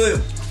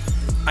 but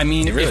I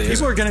mean, really if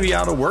people are going to be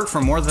out of work for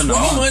more than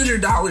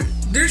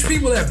 $1,200, there's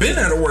people that have been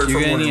out of work for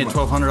more than a month. You're going to need a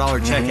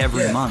 $1,200 check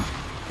every month,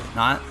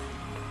 not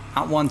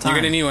one time.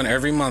 You're gonna need one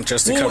every month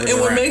just to cover the rent. And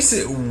what makes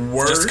it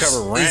worse just to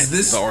cover rent is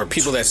this, or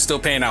people that's still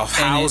paying out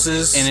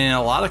houses. And in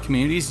a lot of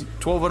communities,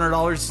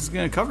 $1,200 is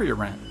going to cover your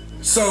rent.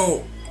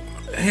 So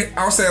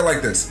I'll say it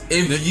like this: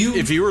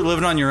 if you were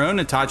living on your own,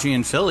 Itachi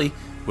in Philly,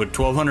 would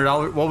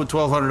 $1,200? What would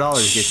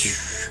 $1,200 get you?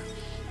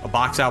 A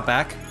box out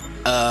back?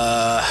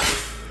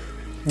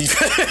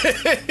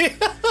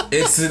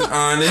 It's an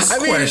honest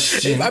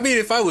question. I mean,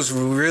 if I was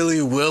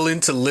really willing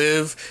to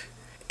live.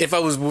 If I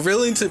was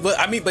willing to, but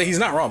he's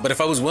not wrong. But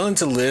if I was willing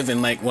to live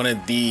in like one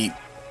of the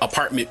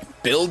apartment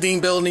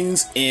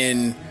buildings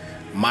in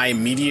my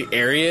immediate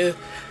area,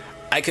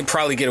 I could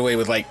probably get away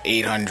with like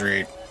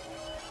 800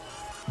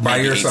 by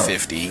yourself,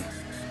 850,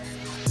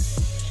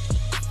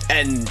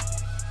 and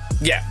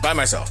yeah, by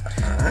myself.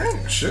 All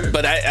right, sure.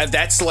 But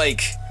that's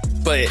like,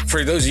 but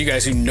for those of you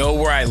guys who know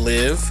where I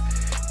live,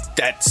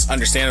 that's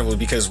understandable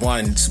because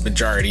one, it's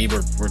majority.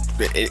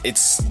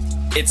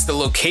 It's the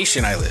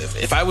location I live.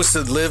 If I was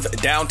to live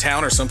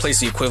downtown or someplace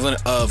the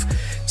equivalent of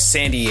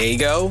San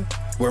Diego,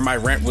 where my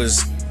rent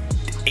was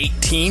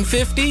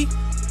 $1,850,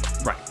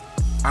 right?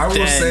 I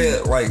will say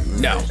it like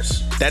no,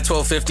 this. that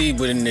 $1,250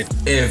 wouldn't.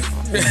 If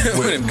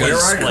where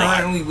I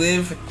currently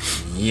live,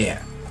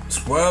 yeah,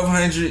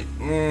 $1,200.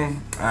 All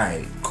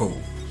right, cool,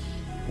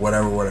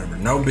 whatever.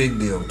 No big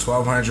deal.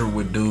 $1,200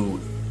 would do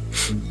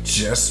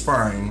just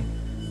fine.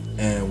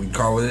 And we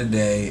call it a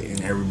day,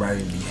 and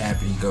everybody would be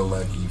happy, go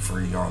lucky,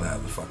 free, all that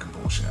other fucking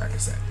bullshit I can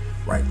say.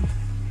 Right.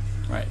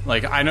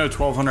 Like, I know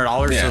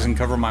 $1,200 doesn't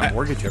cover my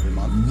mortgage every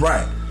month.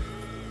 Right.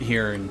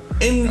 Here in...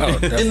 And the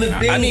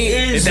thing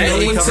is,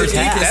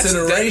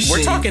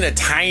 we're talking a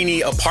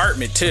tiny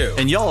apartment, too.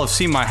 And y'all have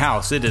seen my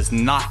house. It is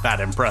not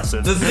that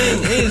impressive. The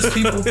thing is,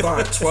 people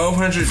thought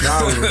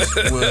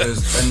 $1,200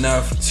 was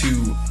enough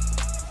to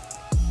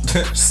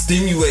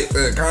stimulate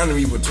the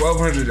economy, but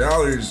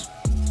 $1,200...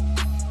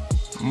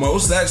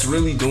 most that's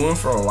really doing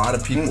for a lot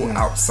of people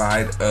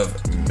outside of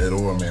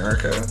middle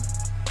America.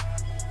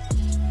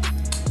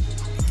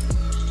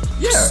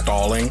 Yeah.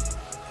 Stalling.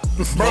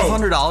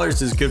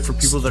 $1,200 is good for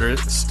people that are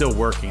still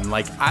working.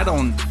 Like,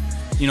 I'm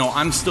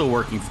still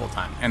working full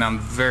time, and I'm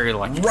very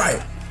lucky.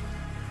 Right.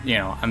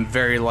 I'm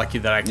very lucky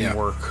that I can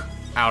work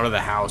out of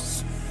the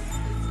house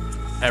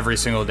every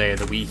single day of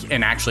the week.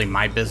 And actually,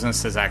 my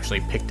business has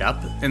actually picked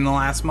up in the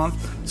last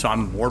month, so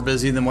I'm more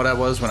busy than what I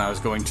was when I was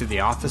going to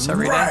the office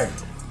every day.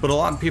 But a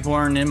lot of people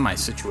aren't in my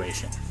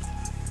situation.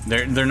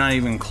 They're not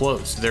even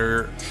close.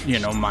 They're,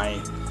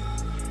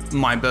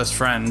 my best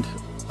friend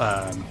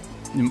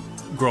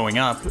growing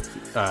up,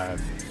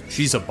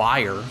 she's a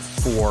buyer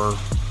for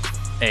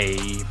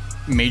a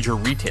major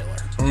retailer.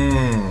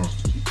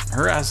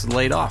 Her ass is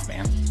laid off,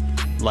 man.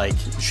 Like,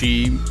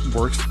 she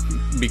works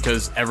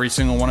because every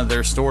single one of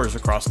their stores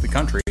across the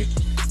country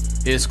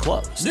is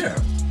closed. Yeah.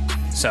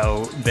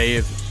 So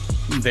they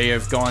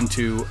have gone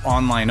to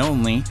online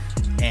only,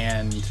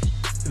 and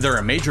they're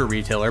a major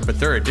retailer, but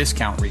they're a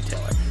discount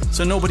retailer.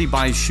 So nobody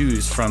buys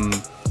shoes from,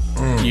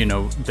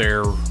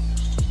 their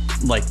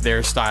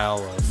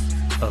style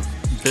of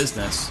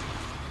business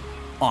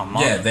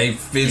online. Yeah, they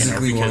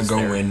physically want to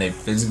go in. They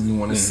physically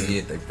want to see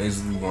it. They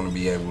physically want to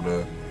be able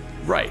to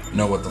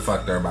know what the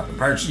fuck they're about to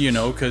purchase.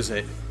 Because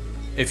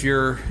if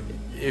you're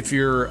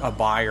a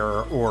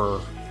buyer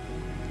or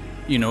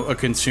a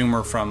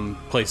consumer from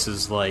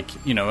places like,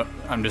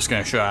 I'm just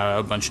going to show out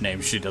a bunch of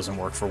names. She doesn't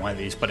work for one of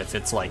these, but if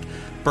it's like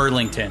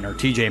Burlington or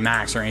TJ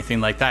Maxx or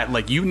anything like that,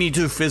 like, you need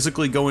to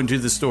physically go into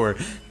the store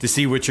to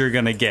see what you're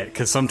going to get,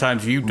 because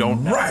sometimes you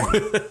don't know.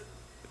 Right.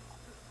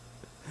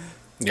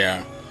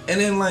 Yeah.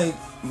 And then, like,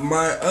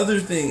 my other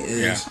thing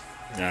is...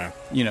 Yeah.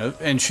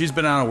 And she's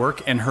been out of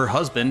work, and her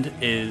husband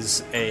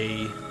is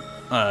he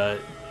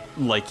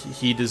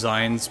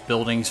designs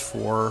buildings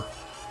for...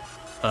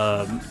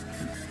 a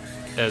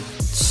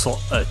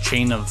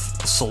chain of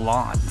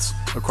salons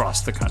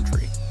across the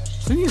country.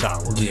 So he's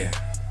out of work. Yeah.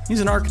 He's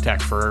an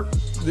architect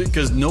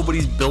because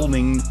nobody's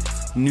building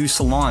new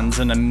salons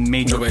in a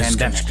major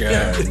pandemic.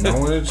 Yeah, no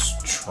one's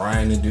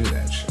trying to do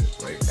that shit.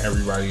 Like,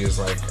 everybody is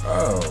like,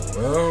 oh,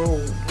 well,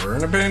 we're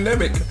in a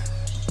pandemic.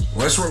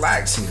 Let's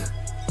relax here.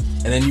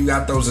 And then you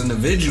got those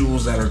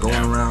individuals that are going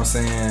around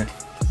saying,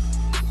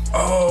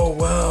 oh,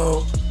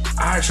 well,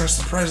 I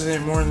trust the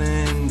president more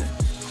than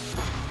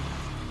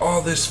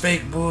all this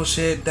fake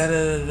bullshit,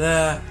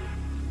 da-da-da-da.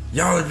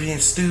 Y'all are being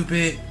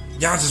stupid.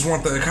 y'all just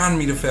want the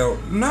economy to fail.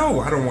 No,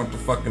 I don't want the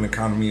fucking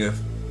economy to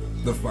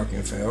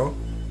fucking fail.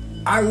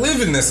 I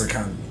live in this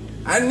economy.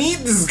 I need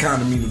this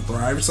economy to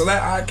thrive so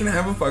that I can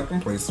have a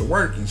fucking place to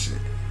work and shit.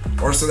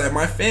 Or so that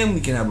my family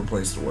can have a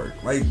place to work.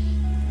 Like,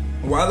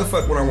 why the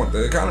fuck would I want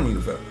the economy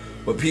to fail?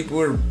 But people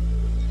are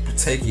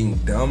taking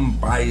dumb,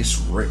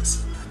 biased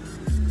risks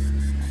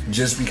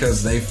just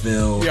because they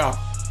feel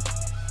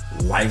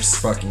life's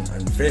fucking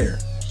unfair.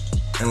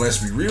 And let's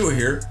be real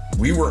here,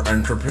 we were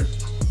unprepared.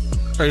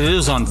 It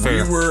is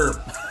unfair. We were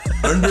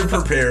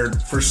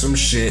underprepared for some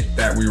shit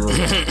that we were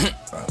wrong about.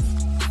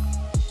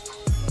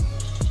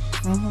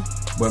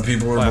 But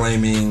people are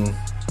blaming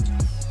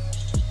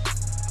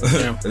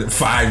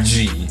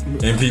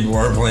 5G, and people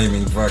are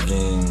blaming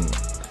fucking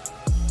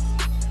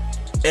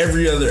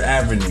every other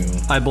avenue.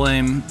 I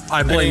blame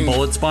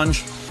Bullet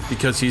Sponge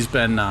because he's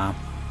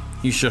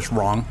just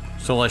wrong.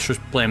 So let's just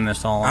blame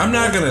this all on I'm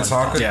not Bullet going to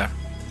Sponge. talk.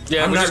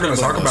 I'm not going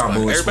to talk about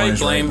Bullet Sponge. Everybody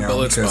blame right now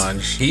Bullet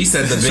Sponge. He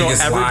said the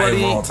biggest lie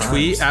of all time.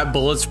 Tweet at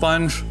Bullet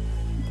Sponge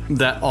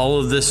that all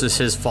of this is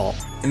his fault.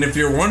 And if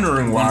you're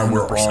wondering why 100%.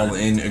 we're all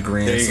in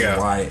agreement of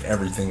why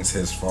everything's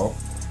his fault,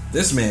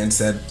 this man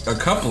said a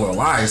couple of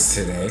lies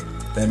today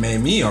that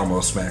made me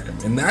almost smack him.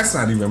 And that's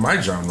not even my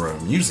genre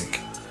of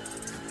music.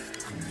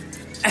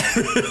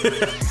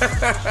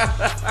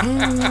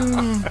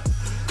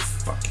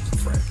 Fucking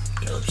Fred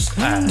Durst.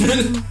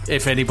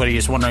 If anybody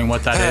is wondering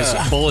what that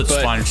is, Bullet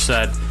Sponge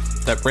said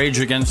that Rage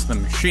Against the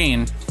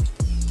Machine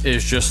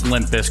is just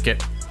Limp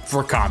Bizkit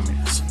for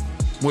communists,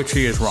 which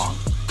he is wrong.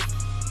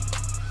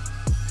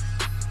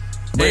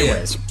 But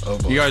anyways,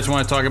 you guys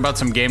want to talk about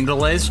some game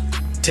delays?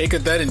 Take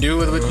that and do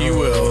with what you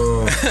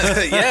will.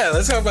 Yeah,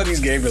 let's talk about these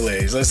game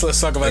delays. Let's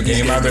talk about the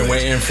these game I've been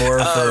waiting for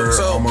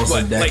almost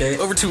a decade. Like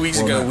over 2 weeks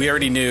ago, we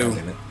already knew.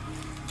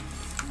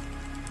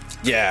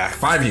 Yeah,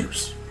 5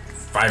 years.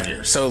 5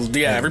 years. So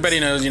yeah, everybody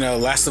knows.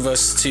 Last of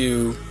Us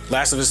 2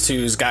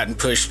 has gotten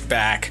pushed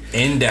back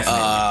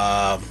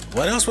indefinitely.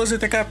 What else was it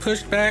that got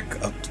pushed back?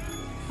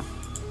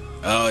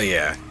 Oh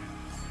yeah.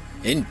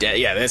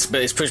 It's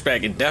pushed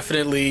back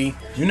indefinitely.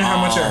 You know how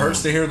much it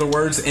hurts to hear the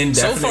words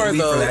indefinitely? So far,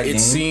 though, for that it game?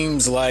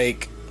 seems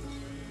like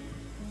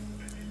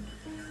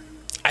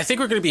I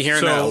think we're going to be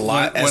hearing that a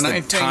lot as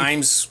the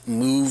times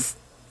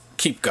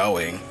keep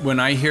going. When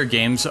I hear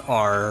games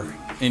are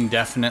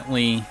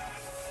indefinitely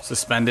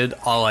suspended,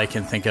 all I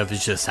can think of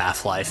is just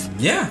Half-Life.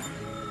 Yeah.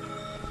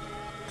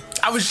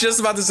 I was just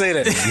about to say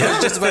that. I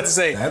was just about to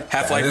say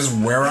Half-Life. That is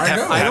where I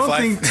go. I don't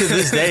think to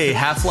this day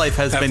Half-Life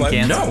has been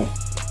canceled. No.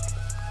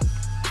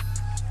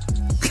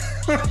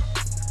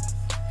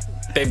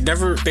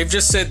 They've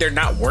just said they're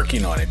not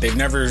working on it. They've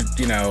never,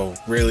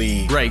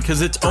 really. Right,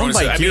 because it's owned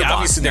by Gearbox.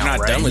 Obviously, they're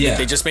not done with it.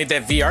 They just made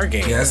that VR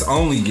game. Yeah, it's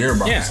only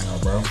Gearbox now,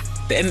 bro.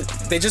 And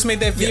they just made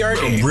that VR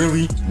game.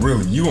 Really?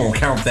 You won't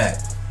count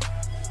that?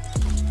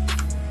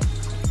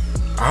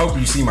 I hope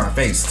you see my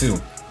face, too.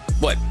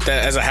 What?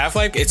 As a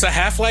Half-Life? It's a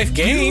Half-Life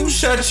game. You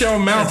shut your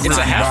mouth. It's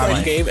a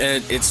Half-Life game,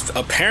 and it's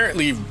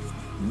apparently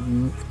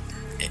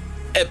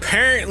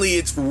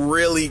it's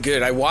really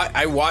good. I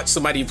watched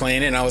somebody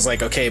playing it, and I was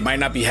like, okay, it might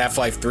not be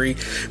Half-Life 3,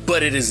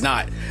 but it is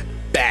not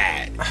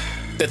bad.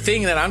 The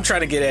thing that I'm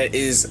trying to get at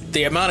is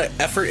the amount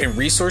of effort and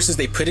resources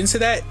they put into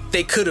that.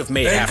 They could have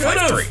made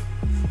Half-Life 3.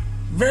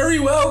 Very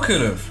well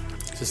could have.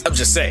 I'm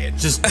just saying.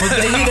 But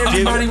they hit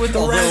everybody with the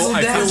razzle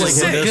I feel like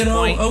at this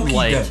point,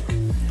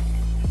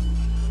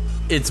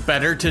 it's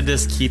better to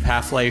just keep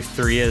Half-Life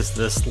 3 as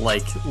this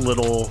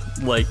little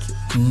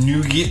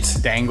nougat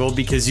dangle,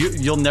 because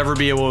you'll never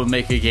be able to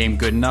make a game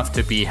good enough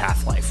to be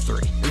Half-Life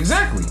 3.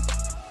 Exactly.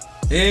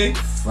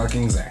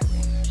 Exactly.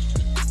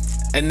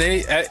 And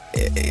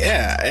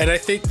and I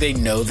think they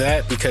know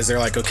that, because they're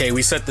like, okay,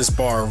 we set this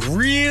bar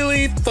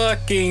really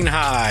fucking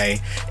high,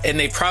 and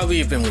they probably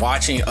have been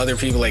watching other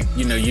people,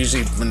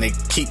 usually when they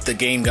keep the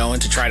game going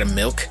to try to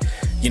milk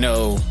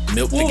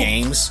the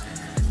games,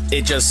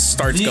 it just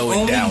starts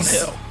going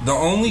downhill. The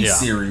only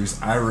series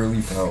I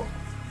really felt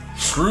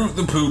screwed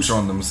the pooch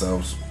on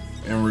themselves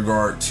in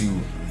regard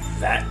to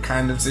that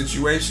kind of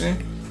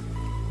situation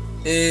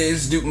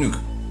is Duke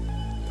Nukem.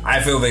 I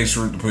feel they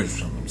screwed the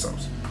pooch on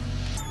themselves.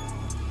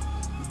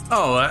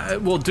 Oh,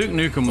 well, Duke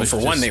Nukem was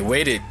one, they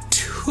waited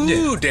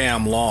too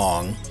damn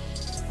long.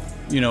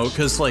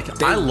 Because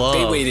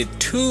they waited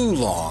too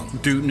long.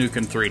 Duke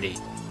Nukem 3D.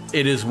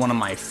 It is one of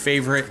my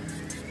favorite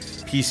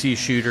PC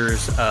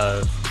shooters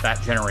of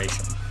that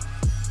generation.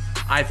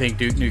 I think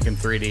Duke Nukem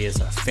 3D is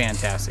a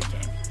fantastic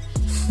game.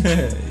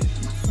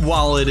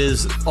 Although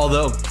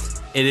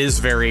it is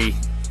very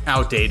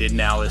outdated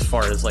now as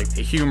far as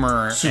the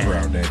humor. Super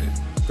outdated.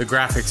 The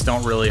graphics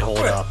don't really hold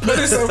up. But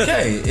it's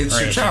okay. It's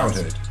your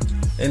childhood.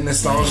 And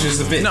nostalgia's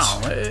a bitch.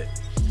 No.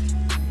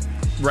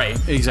 Right,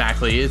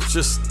 exactly. It's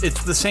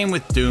the same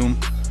with Doom.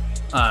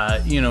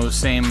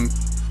 Same.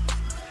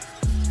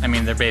 I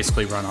mean, they're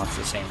basically run off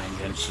the same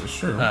engine.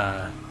 Sure.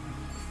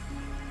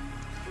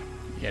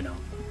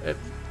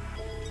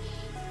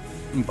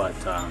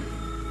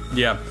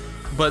 Yeah.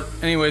 But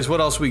anyways, what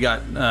else we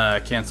got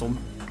canceled?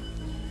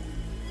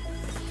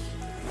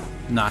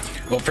 not.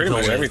 Well, pretty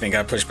much delayed. everything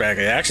got pushed back.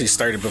 It actually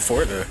started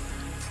before the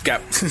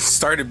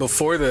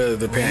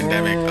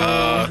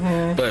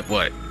pandemic. But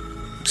what?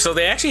 So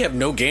they actually have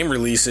no game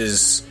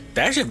releases.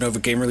 They actually have no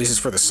game releases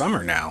for the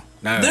summer now.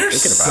 Now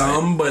There's thinking about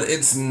some, but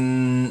it's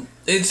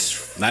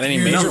not any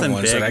major Nothing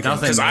ones. big,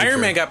 Because nothing Iron major.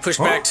 Man got pushed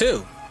back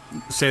too.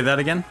 Say that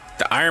again?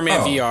 The Iron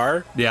Man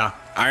VR. Yeah.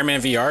 Iron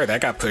Man VR, that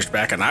got pushed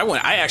back, and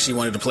I actually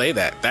wanted to play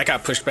that. That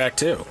got pushed back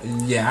too.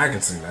 Yeah, I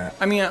can see that.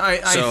 I mean, I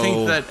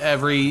think that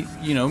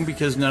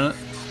because none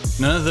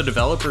of the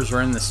developers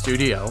are in the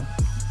studio,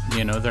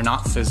 they're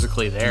not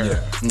physically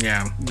there.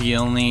 Yeah.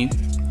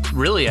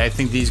 I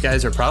think these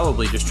guys are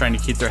probably just trying to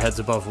keep their heads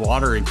above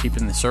water and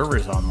keeping the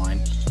servers online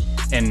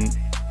and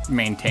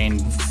maintain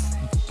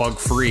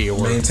bug-free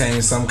or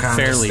maintain some kind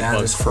fairly of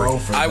status bug-free. quo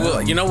for I will.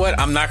 them. You know what?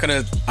 I'm not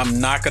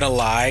gonna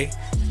lie.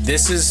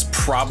 This is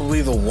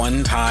probably the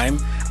one time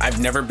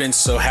I've never been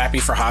so happy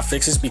for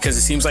hotfixes, because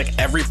it seems like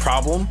every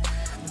problem,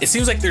 it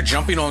seems like they're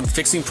jumping on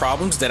fixing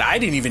problems that I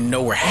didn't even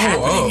know were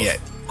happening yet.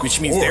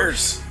 Which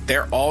means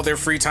they're all their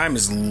free time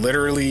is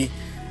literally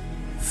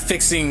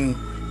fixing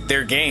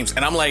their games,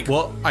 and I'm like,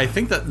 well, I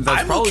think that's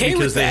I'm probably okay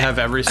because with they that. have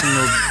every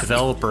single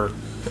developer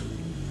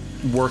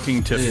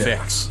working to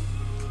fix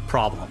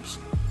problems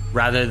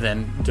rather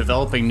than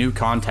developing new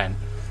content.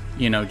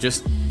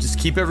 Just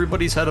keep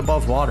everybody's head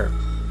above water.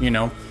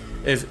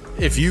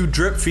 If you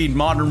drip feed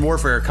Modern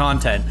Warfare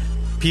content,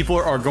 people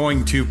are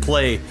going to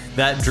play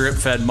that drip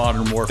fed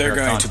Modern Warfare. they're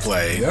going content. to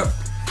play. Yep.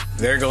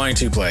 They're going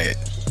to play it,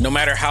 no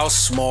matter how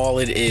small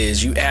it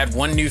is. You add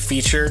one new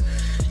feature,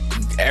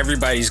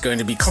 everybody's going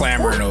to be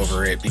clamoring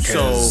over it,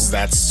 because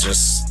that's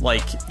just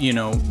like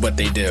what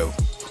they do.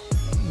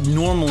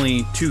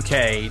 Normally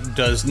 2K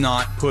does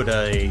not put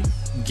a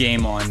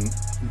game on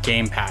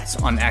Game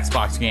Pass, on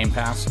Xbox Game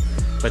Pass,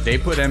 but they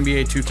put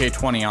NBA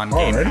 2K20 on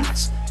Game Already?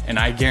 Pass, and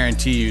I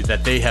guarantee you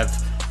that they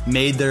have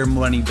made their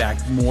money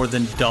back more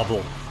than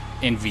double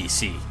in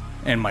VC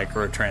and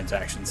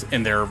microtransactions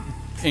in their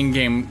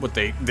in-game. What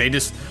they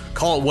just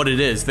call it what it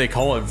is. They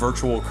call it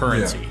virtual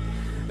currency.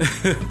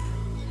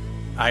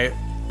 I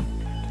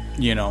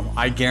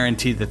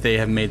guarantee that they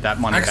have made that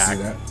money I can back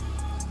see that.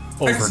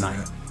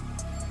 overnight.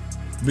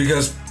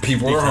 Because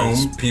people are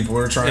home, people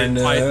are trying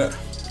to.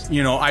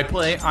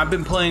 I've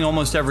been playing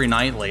almost every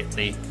night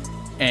lately,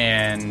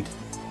 and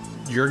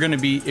you're going to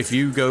be, if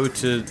you go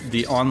to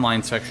the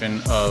online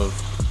section of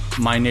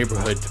my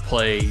neighborhood to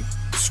play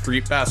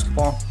street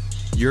basketball,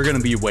 you're going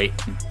to be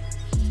waiting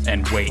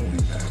and waiting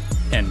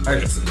and I can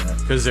waiting. see that.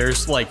 Because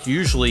there's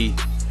usually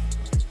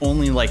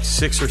only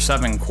 6 or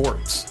 7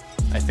 courts,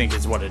 I think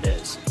is what it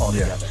is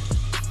altogether.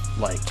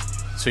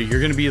 So you're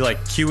going to be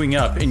queuing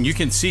up, and you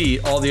can see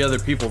all the other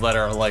people that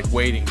are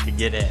waiting to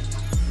get in.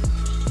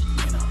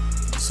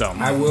 So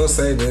I will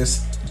say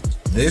this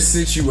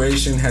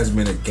situation has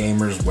been a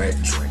gamer's wet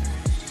dream.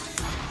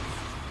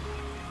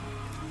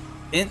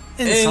 in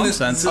some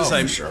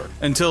senses, sure.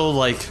 Until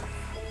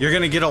you're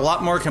going to get a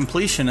lot more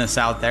completionists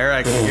out there.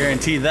 I can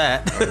guarantee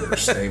that.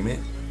 Understatement.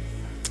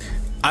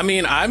 I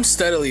mean, I'm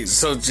steadily,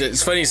 so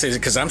it's funny you say this,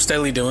 because I'm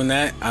steadily doing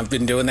that. I've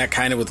been doing that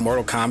kind of with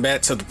Mortal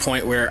Kombat, to the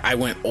point where I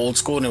went old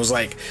school, and it was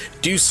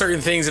do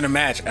certain things in a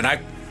match, and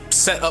I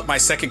set up my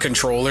second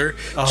controller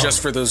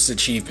just for those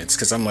achievements,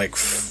 because I'm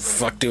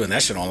fuck doing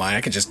that shit online.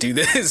 I could just do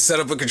this, set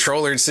up a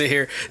controller and sit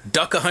here,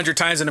 duck 100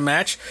 times in a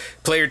match.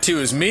 Player 2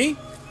 is me,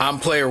 I'm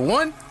player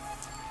 1.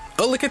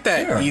 Oh, look at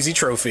that, easy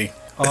trophy.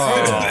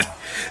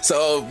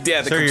 So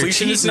yeah, the So you're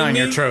completion is cheating in on me.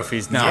 your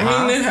trophies now, I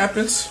huh? mean, it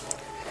happens.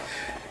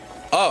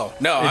 Oh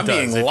no, I'm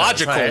being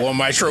logical Right. on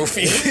my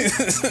trophy.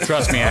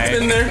 Trust me,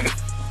 Been there.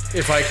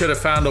 if I could have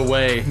found a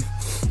way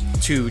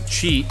to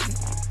cheat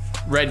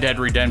Red Dead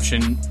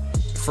Redemption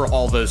for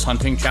all those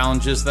hunting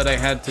challenges that I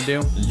had to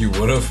do, You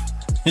would have.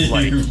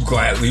 You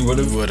gladly would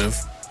have.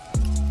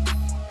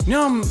 you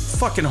know how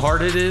fucking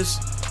hard it is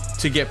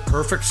to get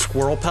perfect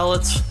squirrel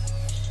pellets?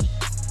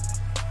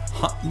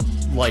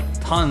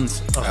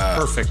 Tons of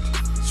perfect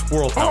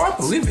squirrel Oh, I pellets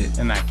believe it.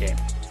 in that game.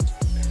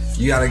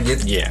 You gotta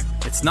get. Yeah.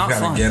 It's not You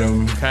gotta fun. get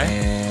them, okay?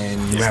 and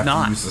you It's have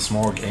not. to use the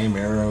small game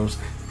arrows.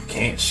 You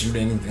can't shoot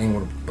anything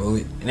with a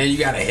bullet, and then you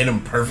gotta hit them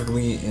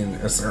perfectly in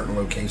a certain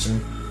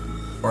location,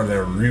 or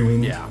they're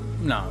ruined. Yeah,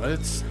 no,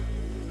 it's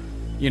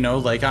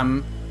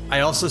I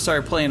also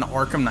started playing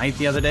Arkham Knight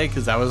the other day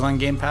because that was on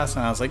Game Pass,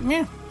 and I was like,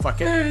 meh, fuck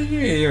it. You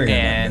ain't got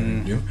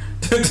And- nothing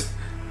to do.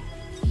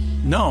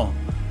 No,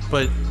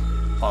 but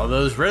all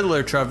those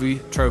Riddler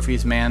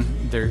trophies, man,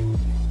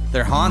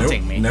 they're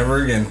haunting Nope, me.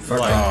 Never again. Fuck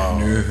that.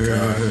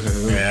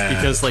 No. Yeah.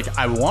 Because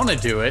I want to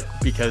do it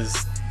because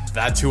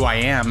that's who I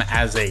am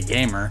as a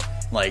gamer.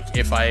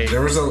 If I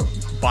There was a.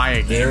 buy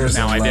a game There's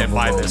now, a I didn't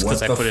buy level of this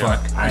because I what put the it on.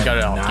 fuck I got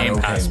it am on not Game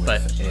okay Pass, with,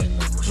 but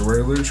and the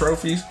Riddler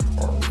trophies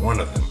are one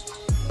of them.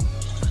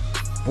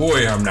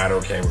 Boy, I'm not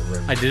okay with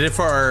Riddler. I did it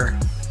for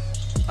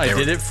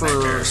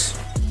nightmares.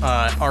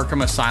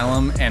 Arkham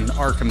Asylum and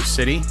Arkham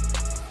City.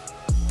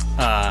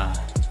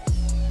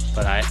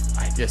 But I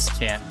just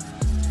can't.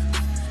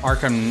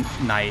 Arkham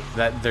Knight,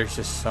 that there's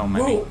just so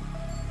many. Well,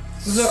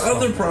 the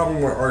other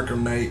problem with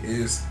Arkham Knight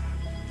is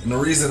And the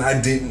reason I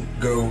didn't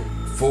go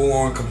full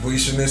on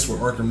completionist with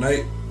Arkham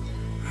Knight,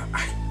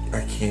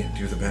 I can't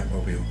do the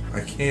Batmobile.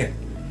 I can't.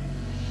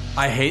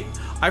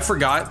 I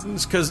forgot,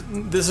 because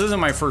this isn't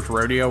my first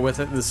rodeo with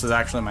it. This is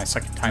actually my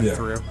second time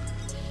through.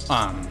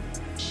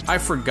 I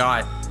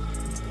forgot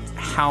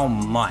how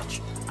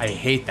much I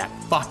hate that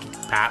fucking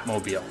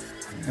Batmobile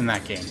in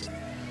that game.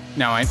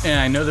 Now,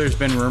 I know there's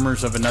been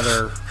rumors of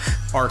another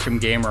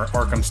Arkham game or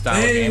Arkham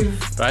style game,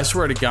 but I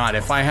swear to God,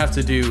 if I have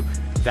to do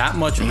that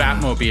much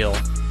Batmobile,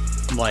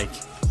 like,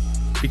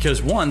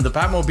 because one, the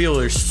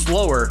Batmobile is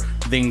slower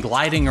than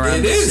gliding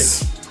around the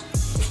city.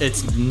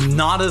 It's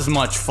not as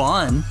much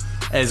fun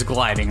as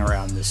gliding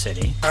around the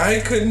city.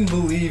 I couldn't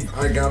believe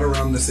I got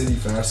around the city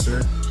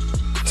faster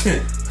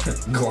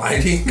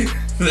gliding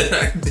than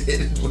I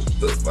did with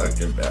the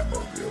fucking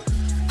Batmobile.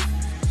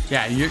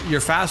 Yeah, you're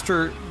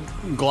faster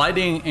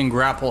gliding and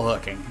grapple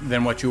hooking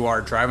than what you are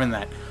driving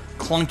that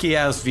clunky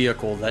ass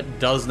vehicle that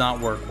does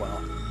not work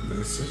well.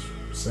 This is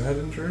sad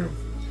and true.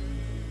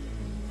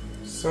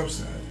 So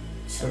sad.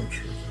 So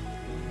true.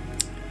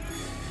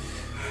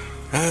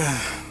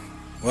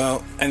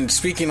 Well, and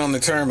speaking on the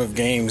term of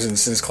games and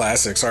since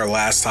classics, our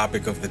last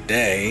topic of the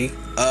day.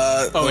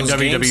 And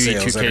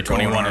WWE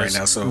 2K21 is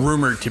now, so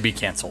rumored to be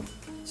canceled.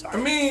 I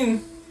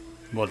mean,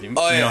 well, you don't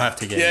have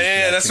to get.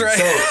 Yeah, that's right.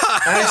 So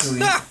actually,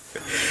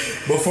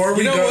 before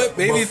we what?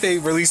 Maybe if they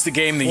release the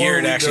game the year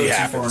it actually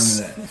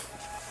happens.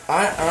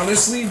 I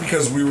honestly,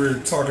 because we were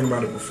talking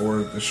about it before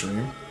the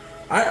stream,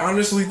 I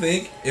honestly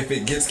think if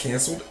it gets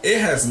canceled, it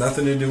has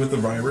nothing to do with the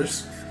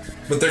virus,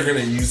 but they're gonna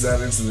use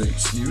that as an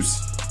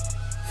excuse.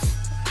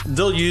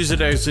 They'll use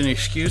it as an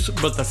excuse,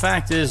 but the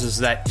fact is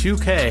that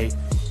 2K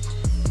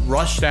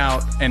rushed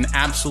out an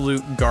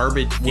absolute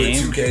garbage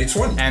game with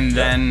 2K20, and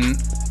then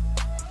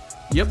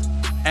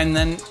and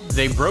then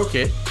they broke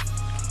it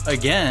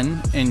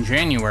again in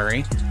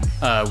January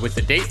with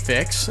the date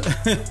fix.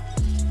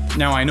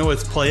 Now I know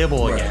it's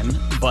playable again,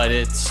 but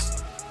it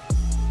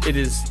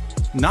is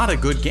not a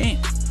good game.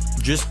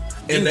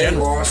 And they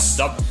lost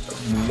a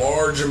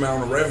large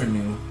amount of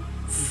revenue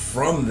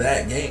from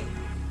that game.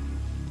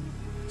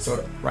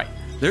 So right.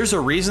 There's a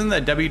reason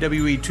that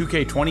WWE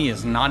 2K20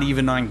 is not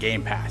even on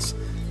Game Pass.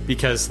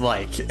 Because,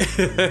 like,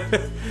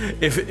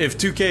 if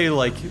 2K,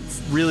 like,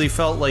 really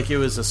felt like it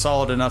was a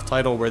solid enough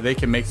title where they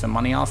can make some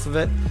money off of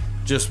it,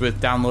 just with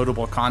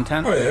downloadable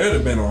content. Oh, yeah, it would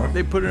have been on.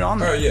 They put it on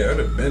there. Oh, yeah, it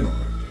would have been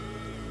on.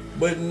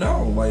 But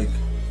no, like...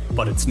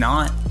 But it's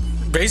not.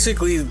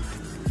 Basically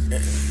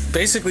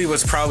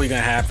what's probably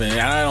going to happen, and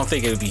I don't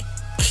think it would be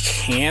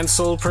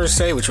canceled per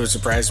se, which would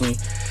surprise me.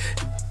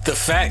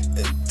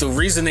 The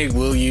reason they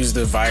will use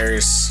the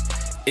virus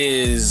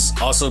is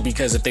also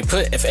because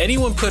if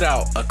anyone put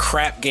out a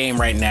crap game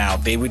right now,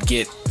 they would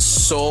get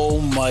so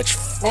much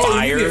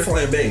fire. You get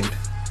flambéed.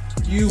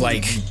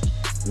 Like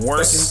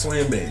worse.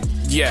 Fucking flambéed.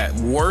 Yeah,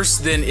 worse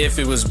than if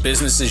it was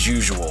business as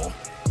usual.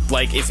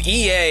 Like if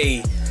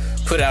EA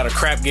put out a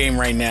crap game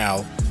right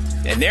now,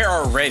 and they're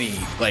already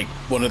like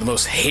one of the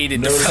most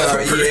hated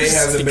developers EA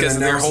hasn't because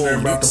been their whole they're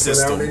about loot to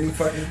system. put out any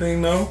fucking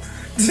thing, no.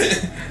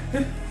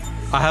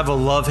 I have a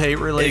love-hate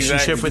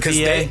relationship with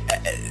EA,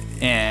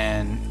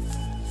 and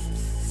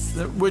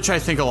which I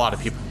think a lot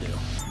of people do.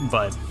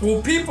 But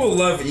people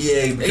love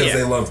EA because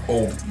they love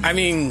old. I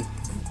mean,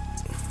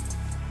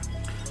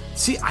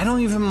 see, I don't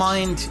even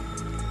mind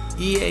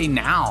EA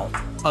now,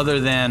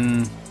 other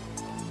than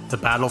the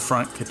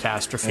Battlefront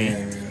catastrophe.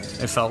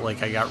 I felt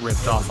like I got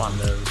ripped off on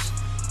those.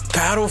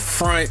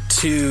 Battlefront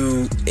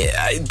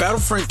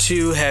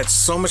 2 had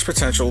so much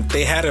potential.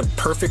 They had a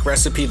perfect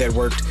recipe that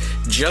worked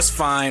just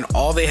fine.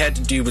 All they had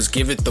to do was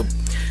give it the...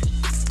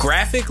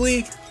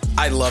 Graphically,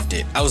 I loved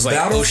it. I was like,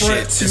 oh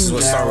shit, this is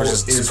what Star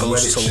Wars is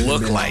supposed to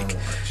look like.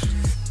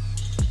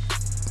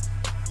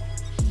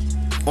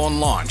 On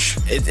launch.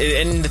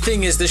 And the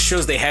thing is, this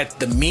shows they had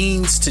the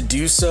means to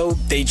do so.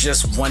 They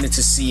just wanted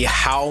to see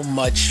how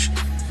much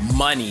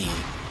money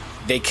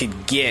they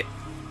could get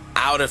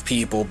out of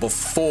people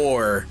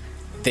before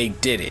they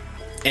did it.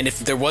 And if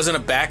there wasn't a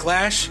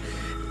backlash,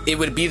 it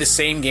would be the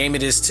same game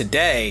it is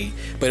today,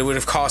 but it would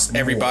have cost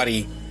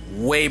everybody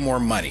way more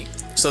money.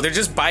 So they're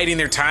just biding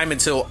their time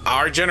until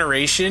our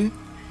generation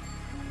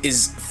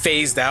is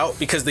phased out,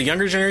 because the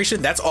younger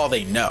generation, that's all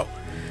they know.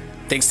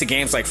 Thanks to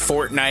games like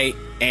Fortnite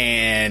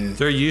and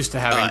they're used to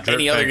having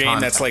any other game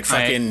content. that's like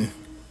fucking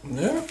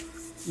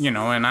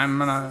and I'm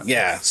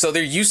gonna so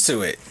they're used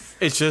to it.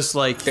 It's just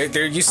like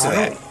they're used to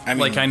that. I mean,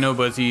 like I know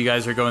both of you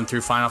guys are going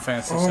through Final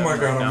Fantasy. Oh my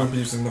god, right I'm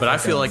abusing the. But I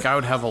feel like I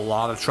would have a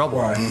lot of trouble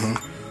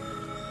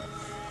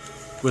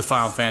with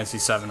Final Fantasy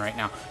 7 right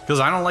now, because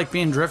I don't like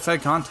being drip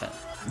fed content.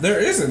 There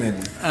isn't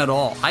any at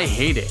all. I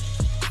hate it.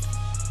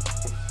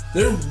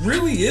 There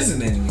really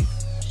isn't any.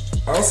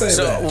 I'll say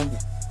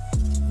that.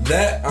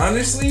 That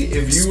honestly,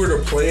 if you were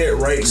to play it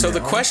right now,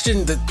 the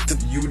question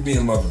you would be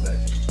in love with that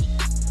game.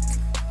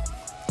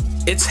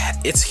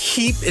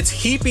 It's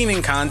heaping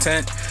in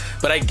content,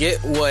 but I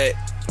get what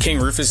King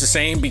Rufus is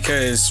saying,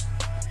 because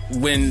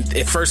when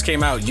it first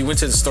came out, you went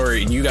to the store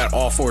and you got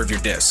all 4 of your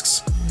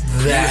discs.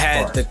 You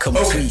had the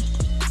complete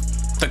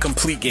The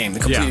complete game, the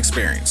complete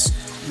experience.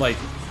 Like,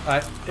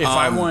 if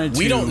I wanted to...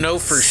 We don't know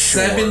for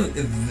sure. 7,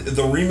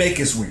 the remake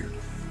is weird.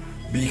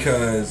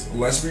 Because,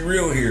 let's be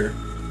real here,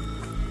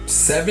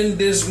 7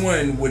 Disc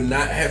 1 would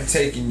not have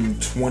taken you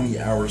 20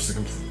 hours to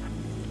complete.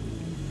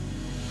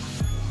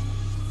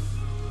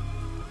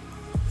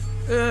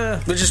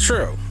 Which is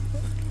true.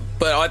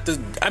 But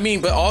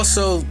but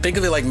also think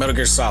of it like Metal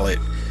Gear Solid.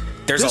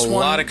 There's a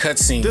lot of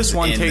cutscenes. This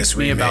one in takes this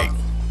me remake.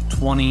 about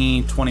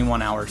 20,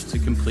 21 hours to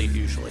complete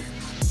usually.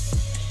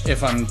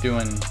 If I'm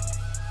doing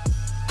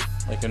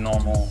like a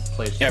normal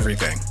playthrough.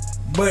 Everything.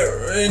 But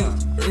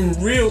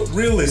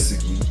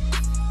realistically,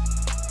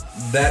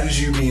 that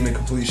is you being a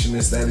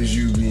completionist. That is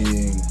you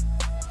being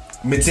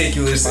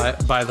meticulous.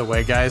 By the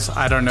way, guys,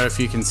 I don't know if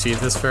you can see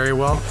this very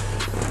well,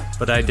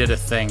 but I did a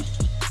thing.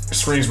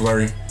 Screen's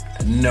blurry.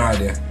 No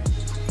idea.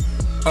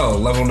 Oh,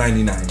 level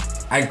 99.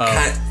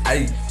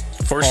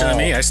 Fortunate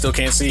me, I still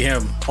can't see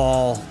him.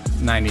 All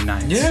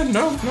 99s. Yeah,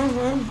 no.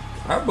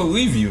 I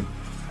believe you.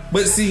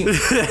 But see,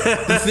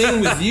 the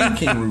thing with you,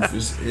 King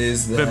Rufus,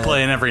 is that Been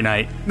playing every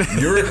night.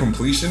 you're a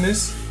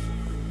completionist,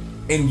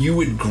 and you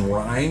would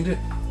grind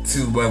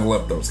to level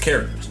up those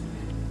characters.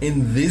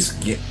 In this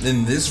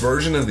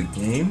version of the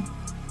game,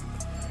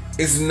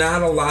 it's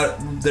not a lot.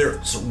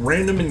 There's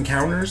random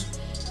encounters,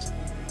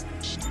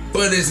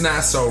 but it's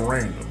not so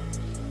random.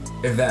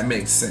 If that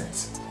makes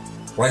sense.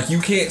 Like, you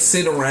can't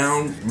sit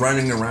around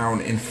running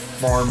around and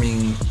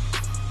farming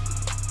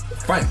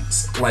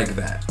fights like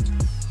that.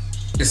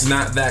 It's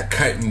not that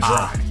cut and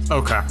dry.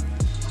 Okay.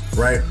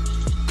 Right?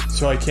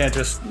 So I can't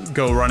just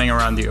go running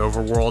around the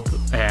overworld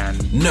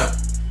and... No.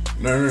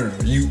 No.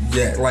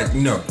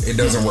 No, it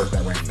doesn't work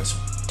that way in this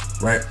one.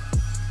 Right?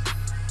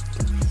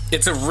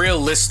 It's a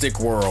realistic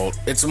world.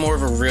 It's more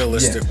of a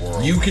realistic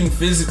world. You can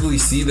physically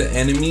see the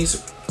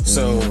enemies.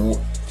 So,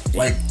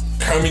 like,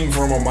 coming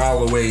from a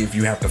mile away if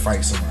you have to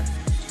fight somebody.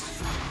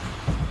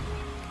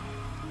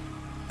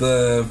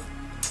 Like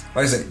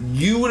I said,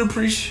 you would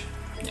appreciate...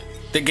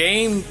 The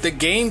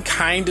game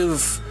kind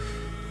of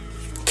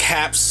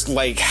caps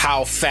like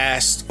how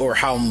fast or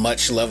how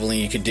much leveling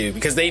you could do,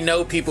 because they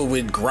know people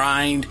would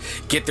grind,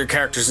 get their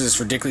characters to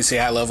this ridiculously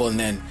high level, and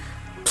then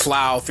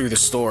plow through the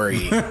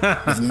story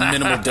with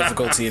minimal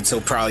difficulty until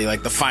probably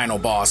like the final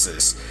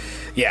bosses.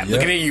 Yeah,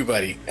 looking at you,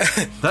 buddy.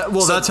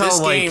 That's how this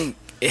like game,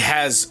 it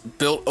has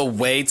built a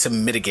way to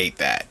mitigate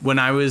that. when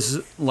I was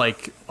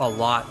like a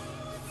lot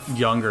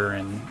younger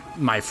in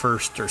my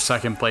first or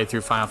second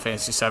playthrough Final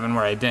Fantasy VII,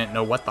 where I didn't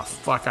know what the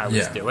fuck I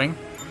was doing.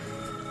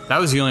 That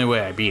was the only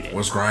way I beat it.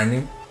 Was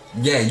grinding?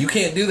 Yeah, you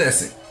can't do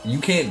that. You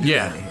can't do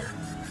that in here.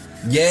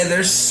 Yeah,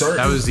 there's certain...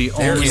 That was the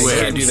only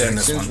way I do that in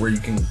this one. Where you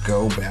can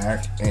go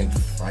back and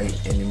fight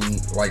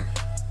enemies, like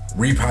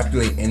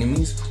repopulate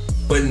enemies.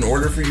 But in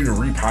order for you to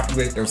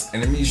repopulate those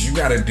enemies, you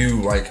gotta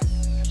do like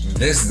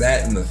this,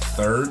 that, and the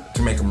third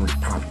to make them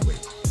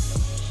repopulate.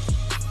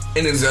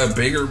 And it's a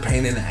bigger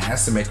pain in the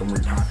ass to make them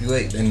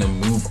repopulate than to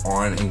move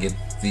on and get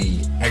the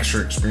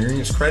extra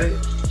experience credit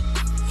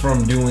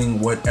from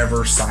doing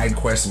whatever side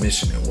quest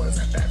mission it was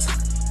at that time.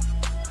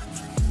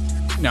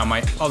 Now,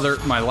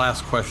 my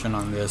last question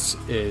on this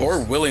is... Or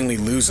willingly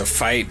lose a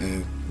fight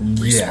and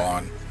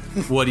respawn.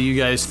 What do you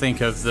guys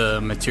think of the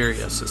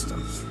materia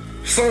system?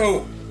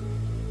 So,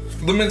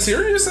 the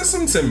materia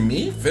system to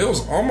me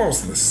feels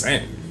almost the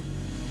same.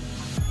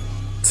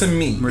 To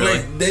me.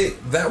 Really?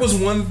 Like, that was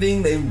one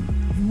thing they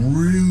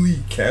really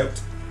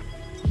kept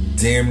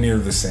damn near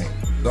the same.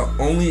 The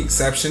only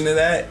exception to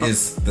that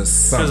is the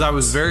sun. Because I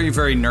was very,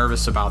 very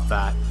nervous about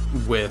that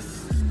with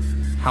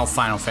how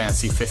Final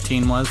Fantasy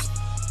 15 was,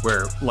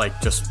 where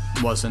like just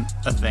wasn't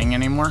a thing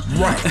anymore.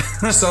 Right.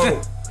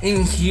 So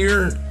in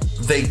here,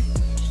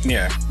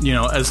 you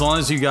know, as long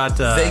as you got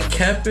they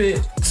kept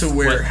it to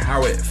where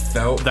how it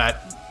felt.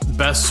 That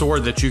best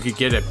sword that you could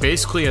get it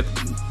basically at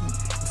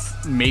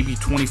maybe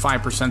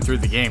 25% through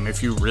the game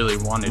if you really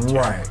wanted to.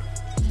 Right.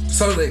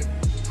 So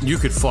you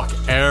could fuck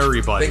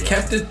everybody. They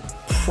kept it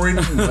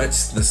pretty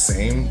much the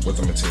same with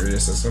the materia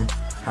system.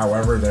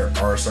 However, there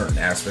are certain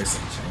aspects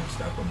that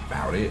changed up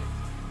about it,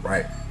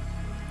 right?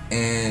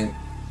 And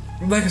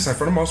like I said,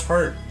 for the most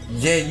part,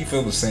 yeah, you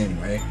feel the same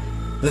way.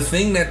 The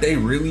thing that they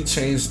really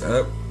changed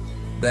up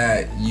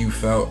that you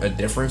felt a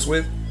difference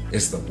with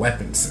is the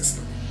weapon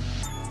system.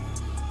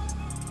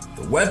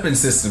 The weapon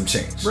system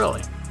changed.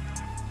 Really?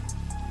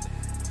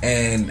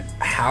 And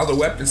how the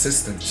weapon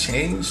system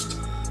changed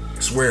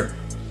is where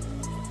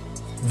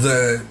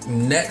the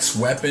next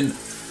weapon...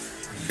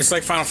 It's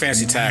like Final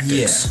Fantasy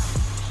Tactics.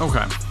 Yeah.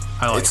 Okay.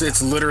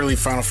 It's literally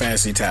Final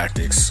Fantasy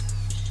Tactics.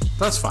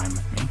 That's fine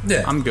with me.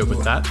 Yeah. I'm good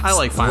with that. I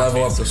like Final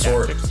Level up Fantasy the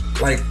sword.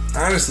 Tactics. Like,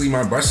 honestly,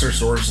 my Buster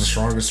Sword is the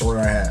strongest sword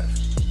I have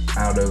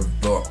out of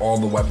all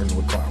the weapons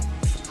with Cloud.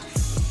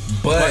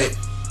 But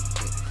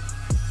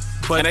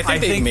and I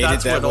think they made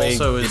that's it that what way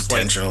also is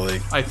intentionally.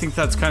 Like, I think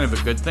that's kind of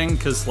a good thing,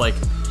 because like,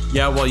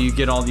 yeah, while you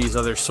get all these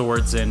other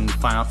swords in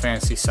Final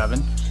Fantasy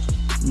VII,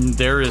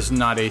 there is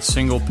not a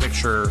single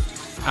picture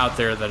out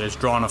there that is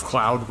Drawn of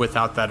Cloud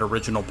without that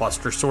original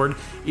Buster Sword,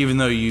 even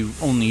though you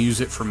only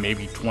use it for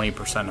maybe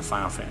 20% of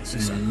Final Fantasy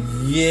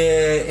VII.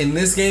 Yeah, in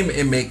this game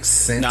it makes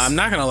sense. No, I'm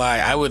not gonna lie.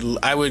 I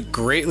would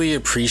greatly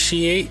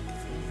appreciate,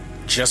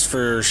 just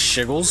for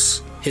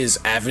shiggles, his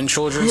Avon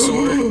Children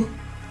sword.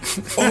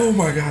 Oh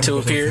my god! To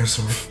appear.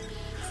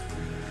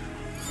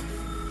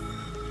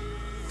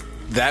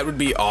 That would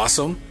be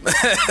awesome.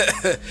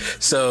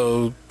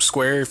 So,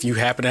 Square, if you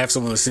happen to have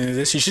someone listening to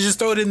this, you should just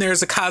throw it in there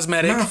as a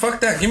cosmetic. Nah, fuck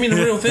that. Give me the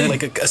real thing.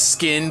 Like a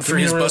skin for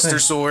his Buster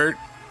Sword.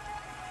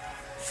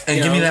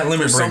 And give me that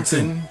limit break,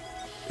 something.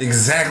 too.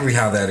 Exactly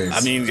how that is.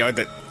 I mean,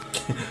 the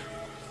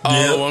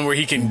one where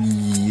he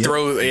can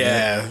throw.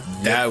 Yeah,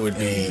 that would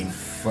be.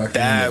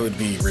 That would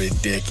be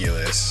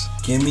ridiculous.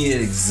 Give me it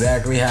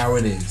exactly how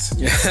it is.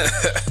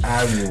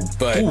 I will.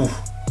 But.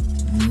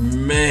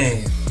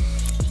 Man.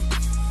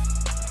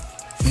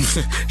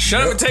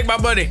 Shut up and take my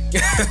money.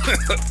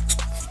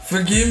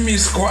 Forgive me,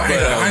 Squire.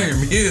 But, I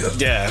am here.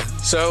 Yeah.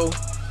 So,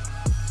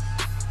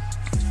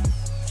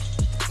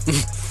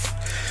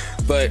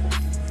 but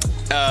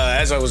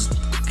as I was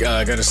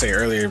gonna say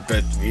earlier,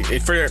 but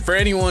for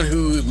anyone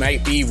who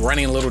might be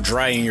running a little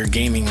dry in your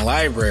gaming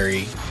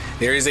library,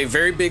 there is a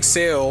very big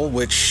sale.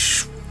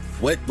 Which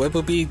what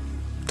will be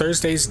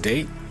Thursday's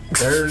date?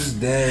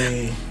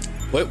 Thursday.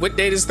 What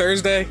date is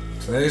Thursday?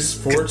 Today's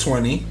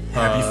 420.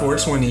 Happy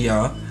 420,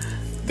 y'all.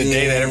 The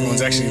day that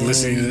everyone's actually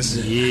listening to this.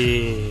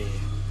 Yeah.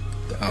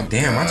 Oh,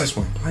 damn, I just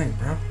went blank,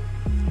 bro.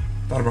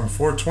 Thought about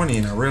 420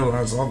 and I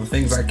realized all the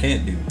things I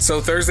can't do.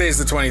 So Thursday is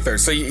the 23rd.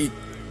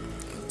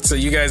 So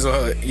you guys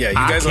will, you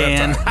guys will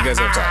have time. You guys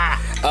will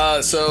have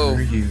time.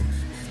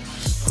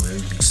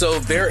 So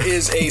there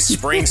is a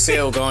spring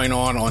sale going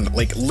on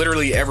like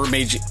literally every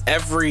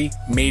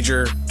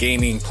major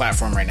gaming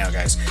platform right now,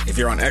 guys. If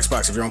you're on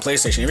Xbox, if you're on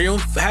PlayStation, if you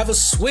don't have a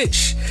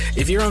Switch,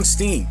 if you're on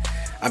Steam,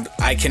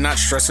 I cannot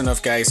stress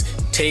enough, guys,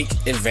 take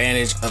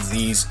advantage of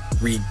these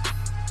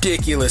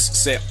ridiculous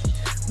sales.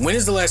 When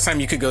is the last time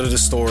you could go to the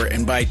store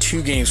and buy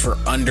 2 games for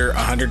under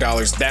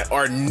 $100 that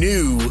are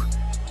new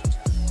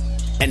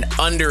and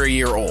under a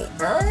year old?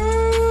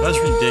 That's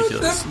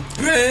ridiculous.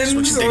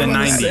 Depends on the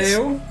 90s.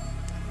 Sale.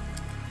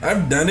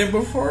 I've done it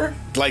before.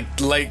 Like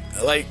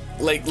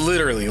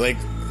literally.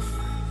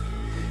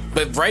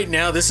 But right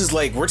now, this is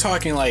we're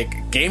talking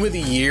Game of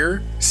the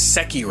Year,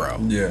 Sekiro.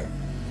 Yeah.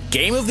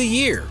 Game of the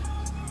Year,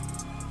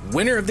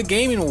 winner of the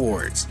Gaming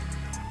Awards,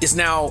 is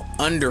now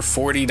under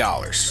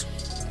 $40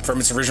 from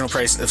its original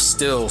price of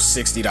still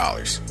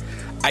 $60.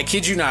 I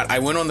kid you not, I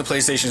went on the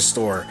PlayStation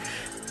Store,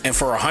 and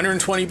for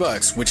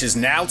 $120, which is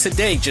now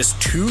today just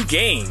 2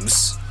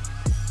 games,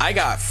 I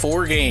got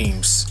 4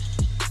 games,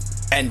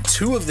 and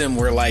 2 of them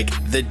were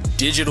the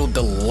digital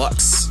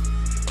deluxe.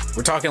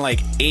 We're talking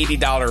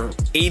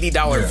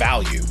 $80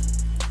 value.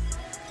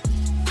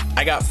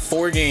 I got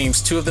 4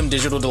 games, 2 of them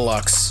digital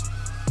deluxe,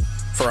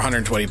 for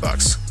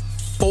 $120.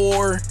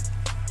 4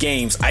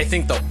 games. I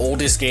think the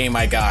oldest game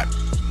I got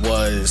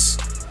was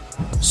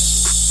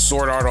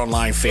Sword Art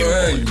Online Fatal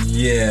Bullet.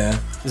 Yeah.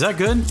 Is that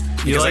good?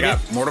 Because I got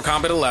Mortal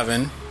Kombat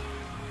 11.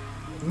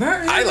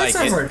 I like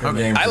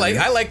it.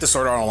 I like the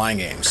Sword Art Online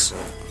games.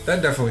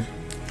 That definitely.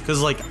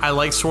 Because I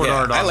like Sword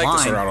Art Online. I like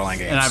the Sword Art Online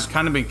games, and I've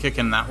kind of been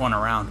kicking that one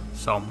around.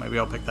 So maybe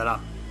I'll pick that up.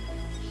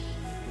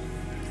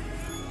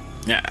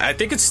 Yeah, I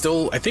think it's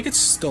still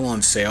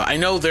on sale. I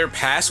know their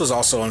pass was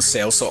also on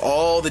sale, so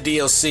all the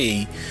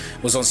DLC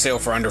was on sale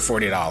for under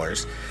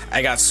 $40.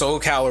 I got Soul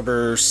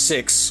Calibur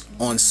 6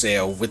 on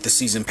sale with the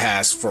season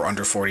pass for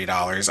under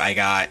 $40. I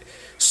got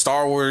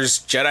Star Wars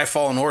Jedi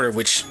Fallen Order,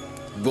 which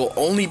will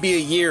only be a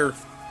year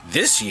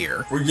this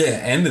year. Well, yeah,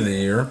 end of the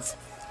year.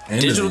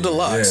 Digital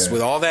Deluxe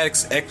with all that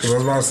extra. I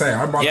was about to say,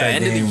 I bought that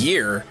end game. of the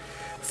year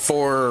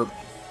for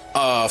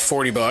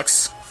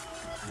 $40.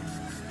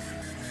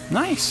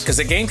 Nice. Because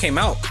the game came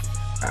out.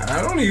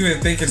 I don't even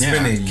think it's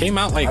been a... Came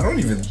out I don't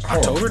even...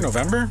 October,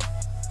 November?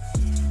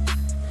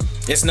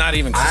 It's not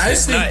even... I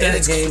think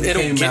that game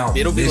came out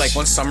It'll be this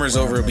once summer's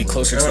over, it'll be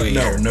closer to a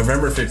year. No,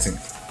 November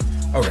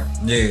 15th. Okay.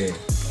 Yeah.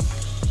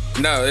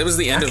 No, it was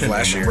the end of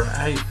last year.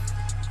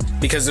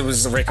 Because it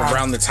was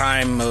around the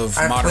time of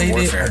Modern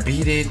Warfare. I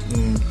beat it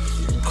and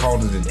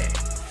called it a day.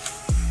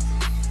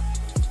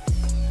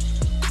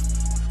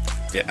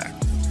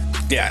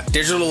 Yeah.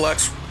 Digital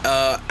Deluxe.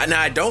 And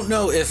I don't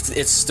know if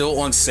it's still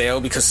on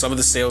sale because some of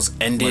the sales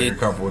ended a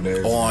couple of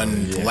days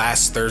on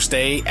last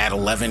Thursday at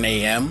 11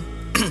 a.m.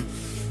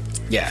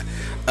 Yeah.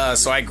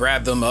 So I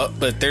grabbed them up.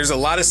 But there's a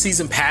lot of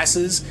season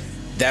passes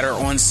that are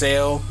on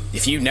sale.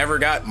 If you never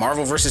got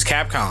Marvel vs.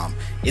 Capcom,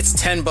 it's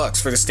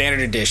 $10 for the standard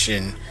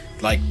edition,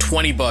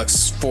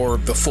 $20 for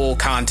the full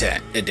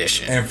content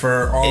edition. And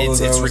for all of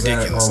those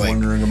ridiculous. That are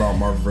wondering about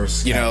Marvel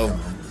vs. Capcom,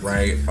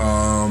 right?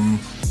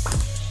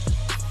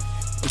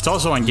 It's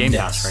also on Game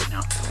Pass right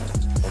now.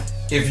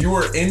 If you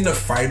were into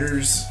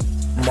fighters,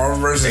 Marvel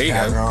vs.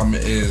 Capcom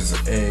is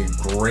a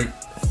great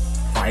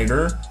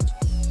fighter.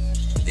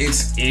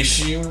 Its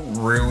issue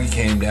really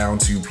came down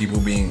to people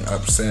being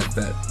upset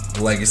that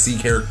legacy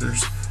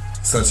characters,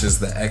 such as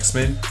the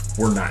X-Men,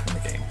 were not in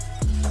the game.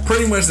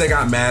 Pretty much they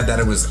got mad that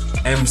it was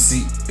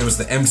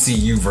the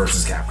MCU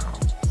versus Capcom.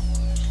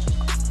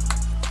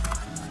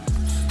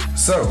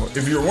 So,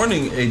 if you're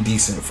wanting a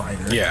decent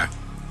fighter, Yeah.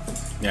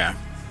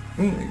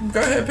 Go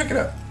ahead, pick it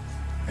up.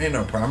 Ain't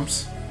no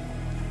problems.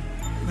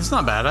 It's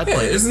not bad. I Yeah,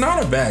 played it's it.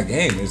 not a bad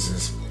game. It's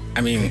just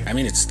I mean,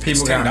 it's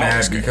people $10 got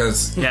mad good.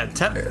 because Yeah,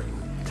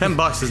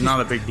 $10 is not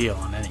a big deal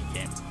on any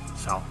game.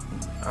 So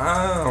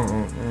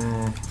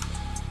I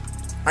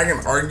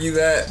can argue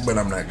that, but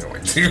I'm not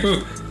going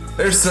to.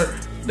 There's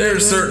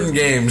certain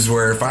games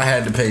where if I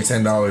had to pay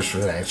 $10 for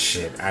that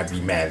shit, I'd be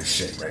mad as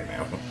shit right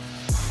now.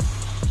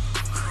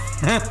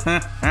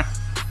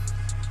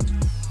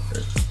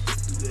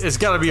 it's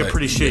got to be a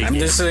pretty shitty I'm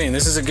game. just saying,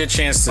 this is a good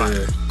chance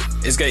to.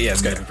 It's got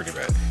to be pretty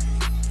bad.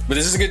 But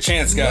this is a good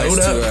chance, guys,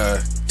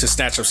 to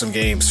snatch up some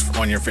games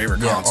on your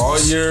favorite consoles. All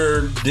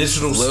your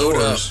digital Load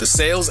up. stores. The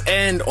sales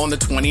end on the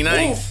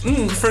 29th.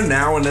 Well, for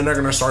now, and then they're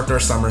gonna start their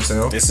summer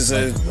sale. This is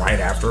right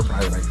after,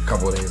 probably like a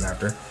couple of days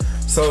after.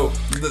 So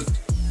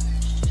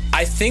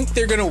I think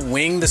they're gonna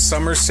wing the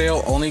summer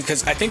sale only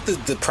because I think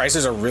the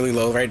prices are really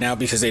low right now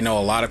because they know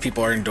a lot of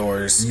people are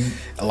indoors.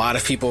 A lot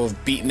of people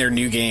have beaten their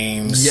new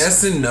games.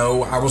 yes and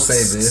no, I will say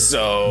this.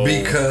 So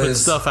Put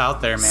Because stuff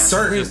out there,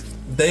 man.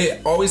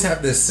 they always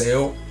have this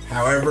sale.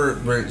 However,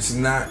 it's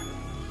not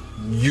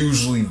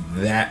usually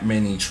that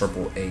many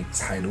AAA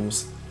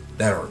titles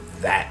that are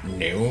that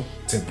new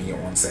to be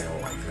on sale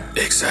like that.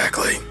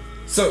 Exactly.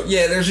 So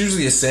yeah, there's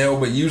usually a sale,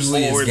 but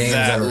usually Or it's games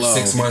that that are low,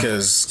 6 months,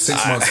 because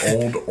 6 months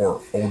old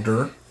or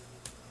older.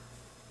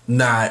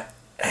 Not,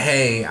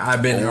 hey,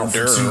 I've been out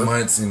for Older. 2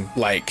 months and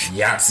Like,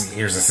 Yahtzee,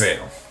 here's a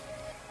sale.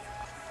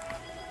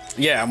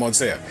 yeah, I'm on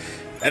sale.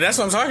 And that's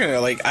what I'm talking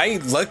about. Like, I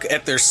look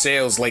at their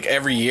sales like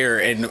every year,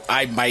 and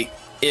I might,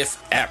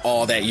 if at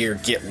all that year,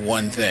 get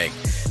one thing.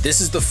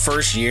 This is the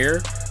first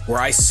year where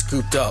I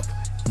scooped up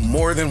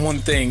more than one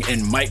thing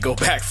and might go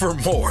back for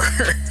more.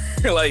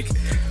 like,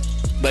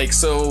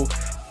 so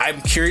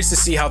I'm curious to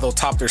see how they'll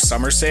top their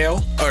summer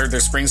sale or their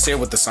spring sale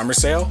with the summer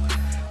sale.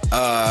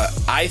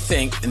 I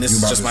think, and this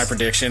is just my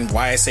prediction,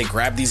 why I say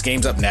grab these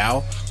games up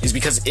now is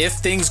because if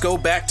things go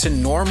back to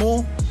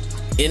normal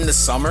in the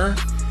summer,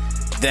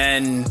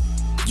 then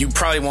you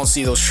probably won't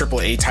see those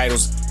AAA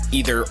titles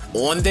either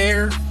on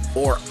there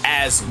or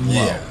as low.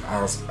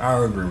 Yeah,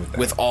 I'll agree with that.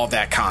 With all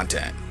that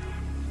content.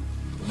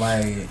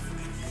 Like,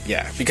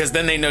 Yeah, because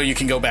then they know you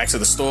can go back to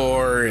the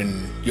store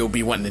and you'll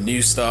be wanting the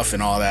new stuff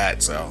and all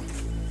that. So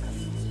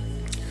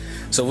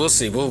we'll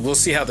see. We'll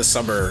see how the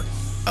summer,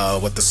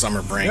 what the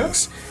summer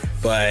brings. Yep.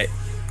 But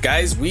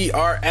guys, we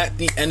are at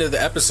the end of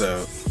the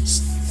episode.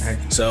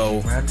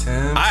 So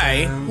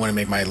I want to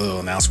make my little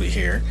announcement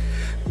here.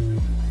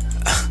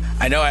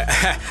 I know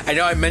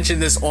I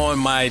mentioned this on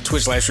my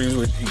Twitch live streams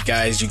with you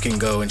guys. You can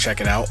go and check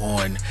it out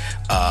on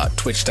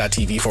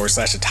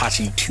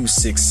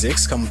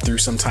twitch.tv/Itachi266. Come through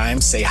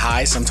sometimes, say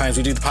hi. Sometimes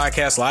we do the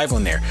podcast live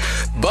on there.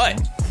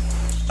 But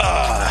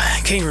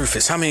King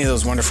Rufus, how many of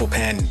those wonderful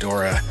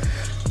Pandora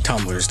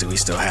tumblers do we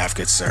still have,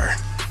 good sir?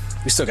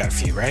 We still got a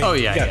few, right? Oh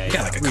yeah, we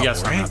got like a couple, we got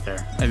some out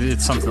there.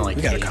 It's something like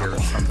we got 8 a couple. or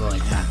something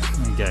like that.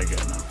 We got a good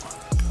amount.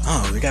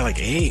 Oh, we got like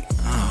 8.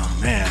 Oh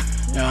man.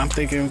 No, I'm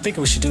thinking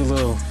we should do a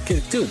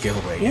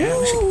giveaway. Yeah,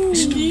 we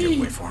should do a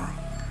giveaway for him.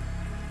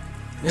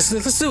 Let's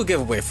do a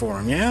giveaway for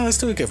him. Yeah, let's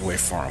do a giveaway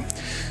for him.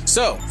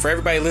 So, for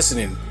everybody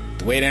listening,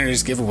 the way to enter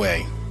this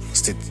giveaway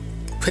is to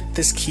put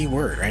this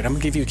keyword, right? I'm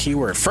gonna give you a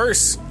keyword.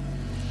 First,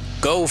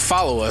 go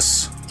follow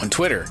us on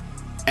Twitter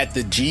at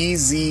the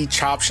GZ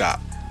Chop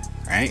Shop.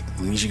 Right?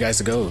 We need you guys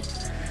to go.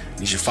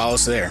 You should follow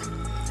us there.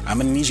 I'm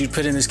gonna need you to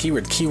put in this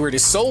keyword. The keyword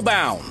is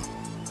Soulbound.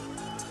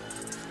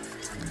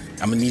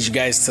 I'm gonna need you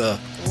guys to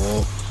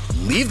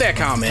leave that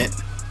comment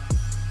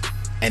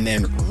and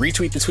then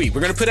retweet the tweet.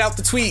 We're gonna put out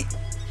the tweet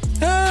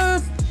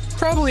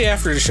probably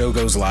after the show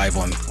goes live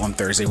on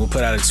Thursday. We'll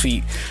put out a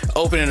tweet,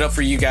 open it up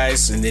for you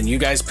guys, and then you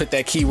guys put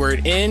that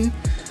keyword in,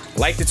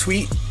 like the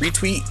tweet,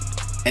 retweet,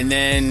 and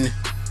then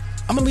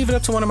I'm gonna leave it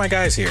up to one of my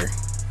guys here.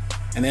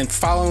 And then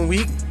following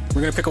week,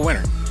 we're gonna pick a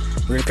winner.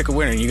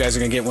 You guys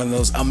are gonna get one of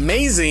those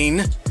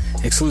amazing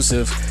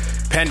exclusive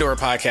Pandora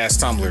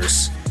Podcast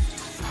tumblers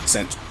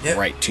sent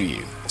right to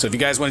you. So if you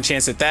guys want a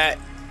chance at that,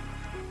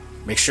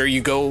 make sure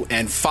you go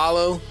and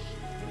follow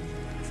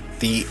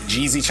the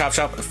GZ Chop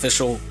Shop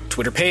official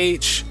Twitter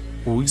page.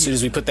 As soon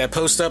as we put that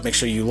post up, make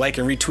sure you like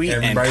and retweet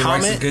and comment.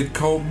 Everybody likes a good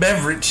cold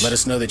beverage. Let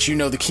us know that you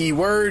know the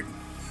keyword.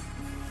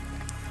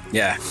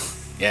 Yeah.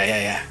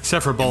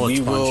 Except for Bullet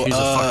Sponge. He's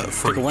a fucking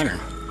freak. Pick a winner.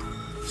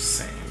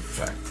 Same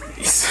fact.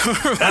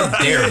 How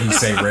dare he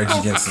say Rage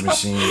Against the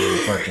Machine?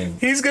 Fucking.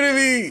 He's gonna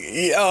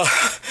be.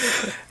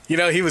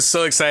 He was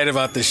so excited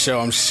about this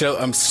show. I'm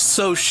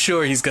so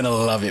sure he's gonna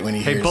love it when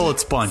he hears it. Hey, Bullet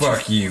Sponge.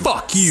 Fuck you.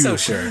 So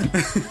sure.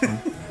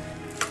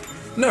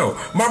 No,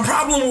 my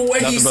problem with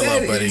what he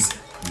said is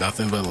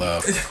nothing but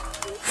love.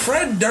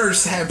 Fred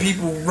Durst had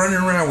people running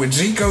around with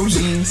Jinko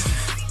jeans,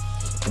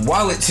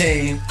 wallet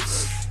chain,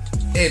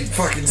 and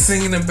fucking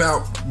singing to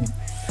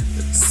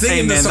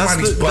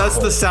somebody's butthole. That's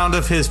the sound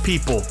of his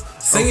people.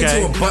 Singing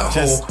to a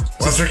butthole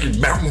while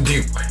drinking Mountain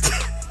Dew.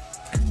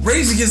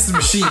 Rage Against the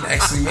Machine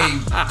actually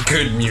made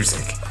good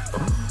music.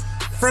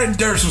 Fred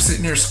Durst was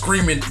sitting there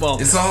screaming,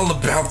 it's all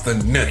about the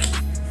nookie.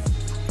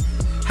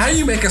 How do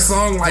you make a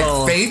song like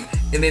Faith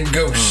and then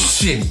go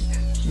shitty?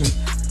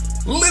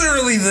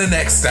 Literally the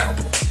next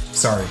album.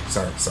 Sorry.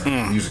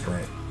 Music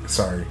rant.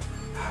 Sorry.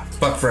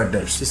 Fuck Fred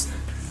Durst. Just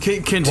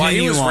continue while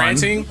he was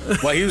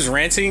on.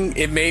 ranting,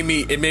 it made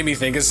me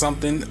think of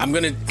something. I'm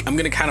gonna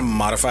kind of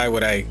modify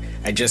what I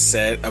just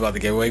said about the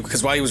giveaway,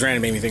 because while he was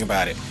ranting, it made me think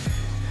about it.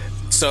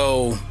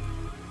 So,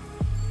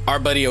 our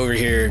buddy over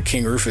here,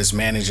 King Rufus,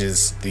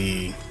 manages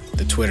the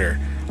Twitter.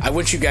 I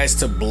want you guys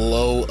to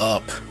blow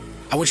up.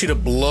 I want you to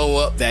blow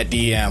up that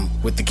DM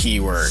with the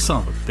keyword.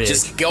 Son of a bitch.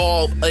 Just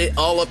go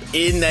all up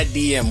in that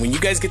DM when you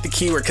guys get the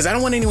keyword, because I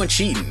don't want anyone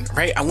cheating,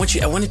 right? I want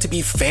it to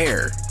be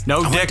fair.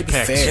 No dick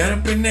pics. Get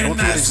up in there and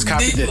just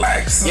copy dick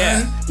pics,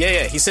 son.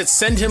 Yeah. He said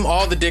send him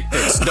all the dick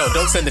pics. No,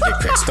 don't send the dick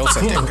pics. Don't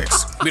send dick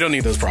pics. We don't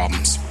need those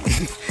problems.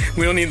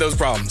 We don't need those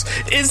problems.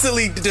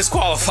 Instantly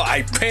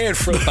disqualified, banned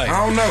for life.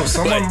 I don't know.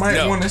 Someone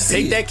might want to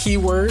see. Take that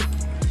keyword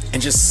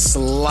and just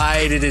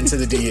slide it into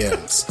the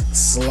DMs.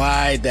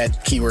 Slide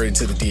that keyword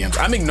into the DMs.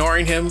 I'm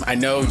ignoring him. I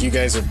know you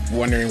guys are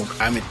wondering.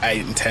 I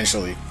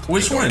intentionally.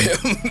 Which one?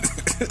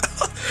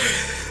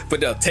 But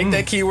no, take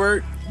that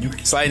keyword.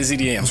 Slide into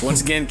the DMs.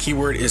 Once again,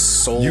 keyword is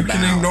soul. You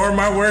can ignore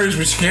my words,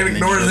 but you can't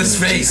ignore this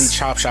face. GZ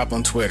Chop Shop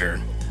on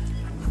Twitter.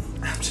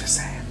 I'm just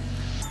saying.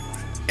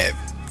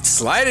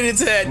 Slide it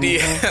into that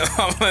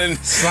DM.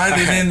 Slide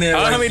it in there. I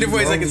don't know how many different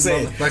ways I can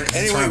say it.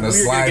 Anyway, we're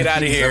going to get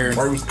out of here.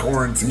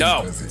 Quarantine.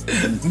 No.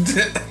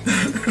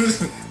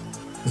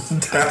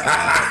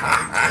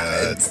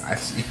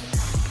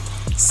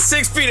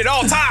 6 feet at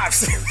all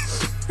times.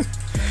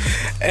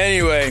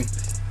 Anyway,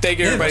 thank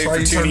you everybody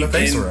for tuning in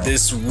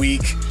this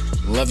week.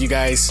 Love you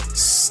guys.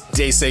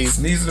 Stay safe.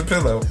 Sneeze the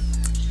pillow.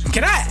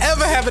 Can I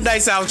ever have a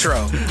nice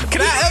outro?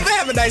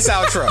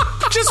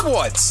 Just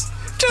once.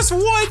 Just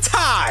one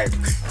time.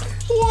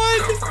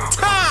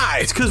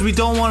 It's because we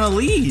don't want to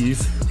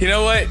leave. You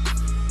know what?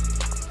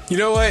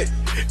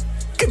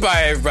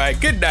 Goodbye, everybody.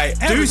 Good night.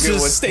 Have a good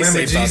one. Stay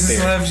safe out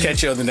there.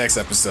 Catch you on the next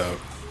episode.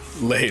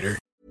 Later.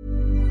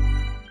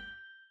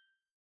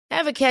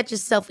 Ever catch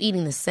yourself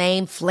eating the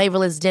same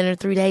flavorless dinner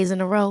 3 days in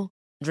a row?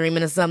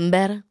 Dreaming of something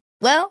better?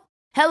 Well,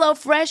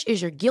 HelloFresh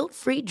is your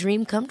guilt-free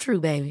dream come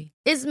true, baby.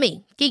 It's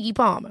me, Keke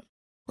Palmer.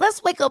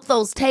 Let's wake up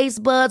those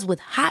taste buds with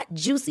hot,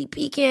 juicy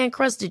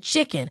pecan-crusted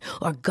chicken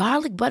or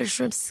garlic butter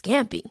shrimp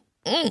scampi.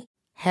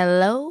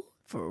 Hello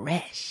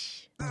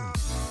Fresh.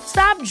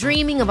 Stop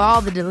dreaming of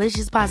all the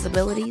delicious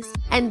possibilities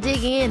and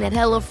dig in at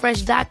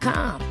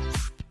HelloFresh.com.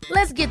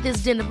 Let's get this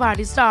dinner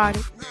party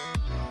started.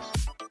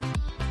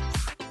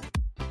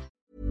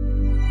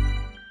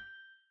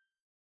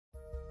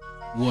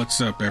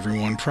 What's up,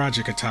 everyone?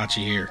 Project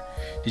Itachi here.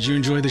 Did you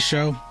enjoy the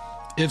show?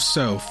 If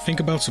so, think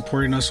about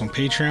supporting us on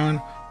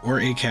Patreon or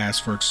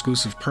Acast for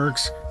exclusive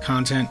perks,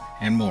 content,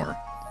 and more.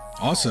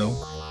 Also,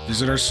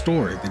 visit our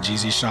store,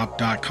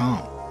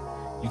 thegzshop.com.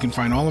 You can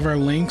find all of our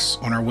links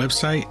on our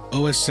website,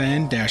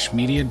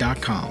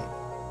 osn-media.com.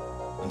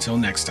 Until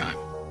next time.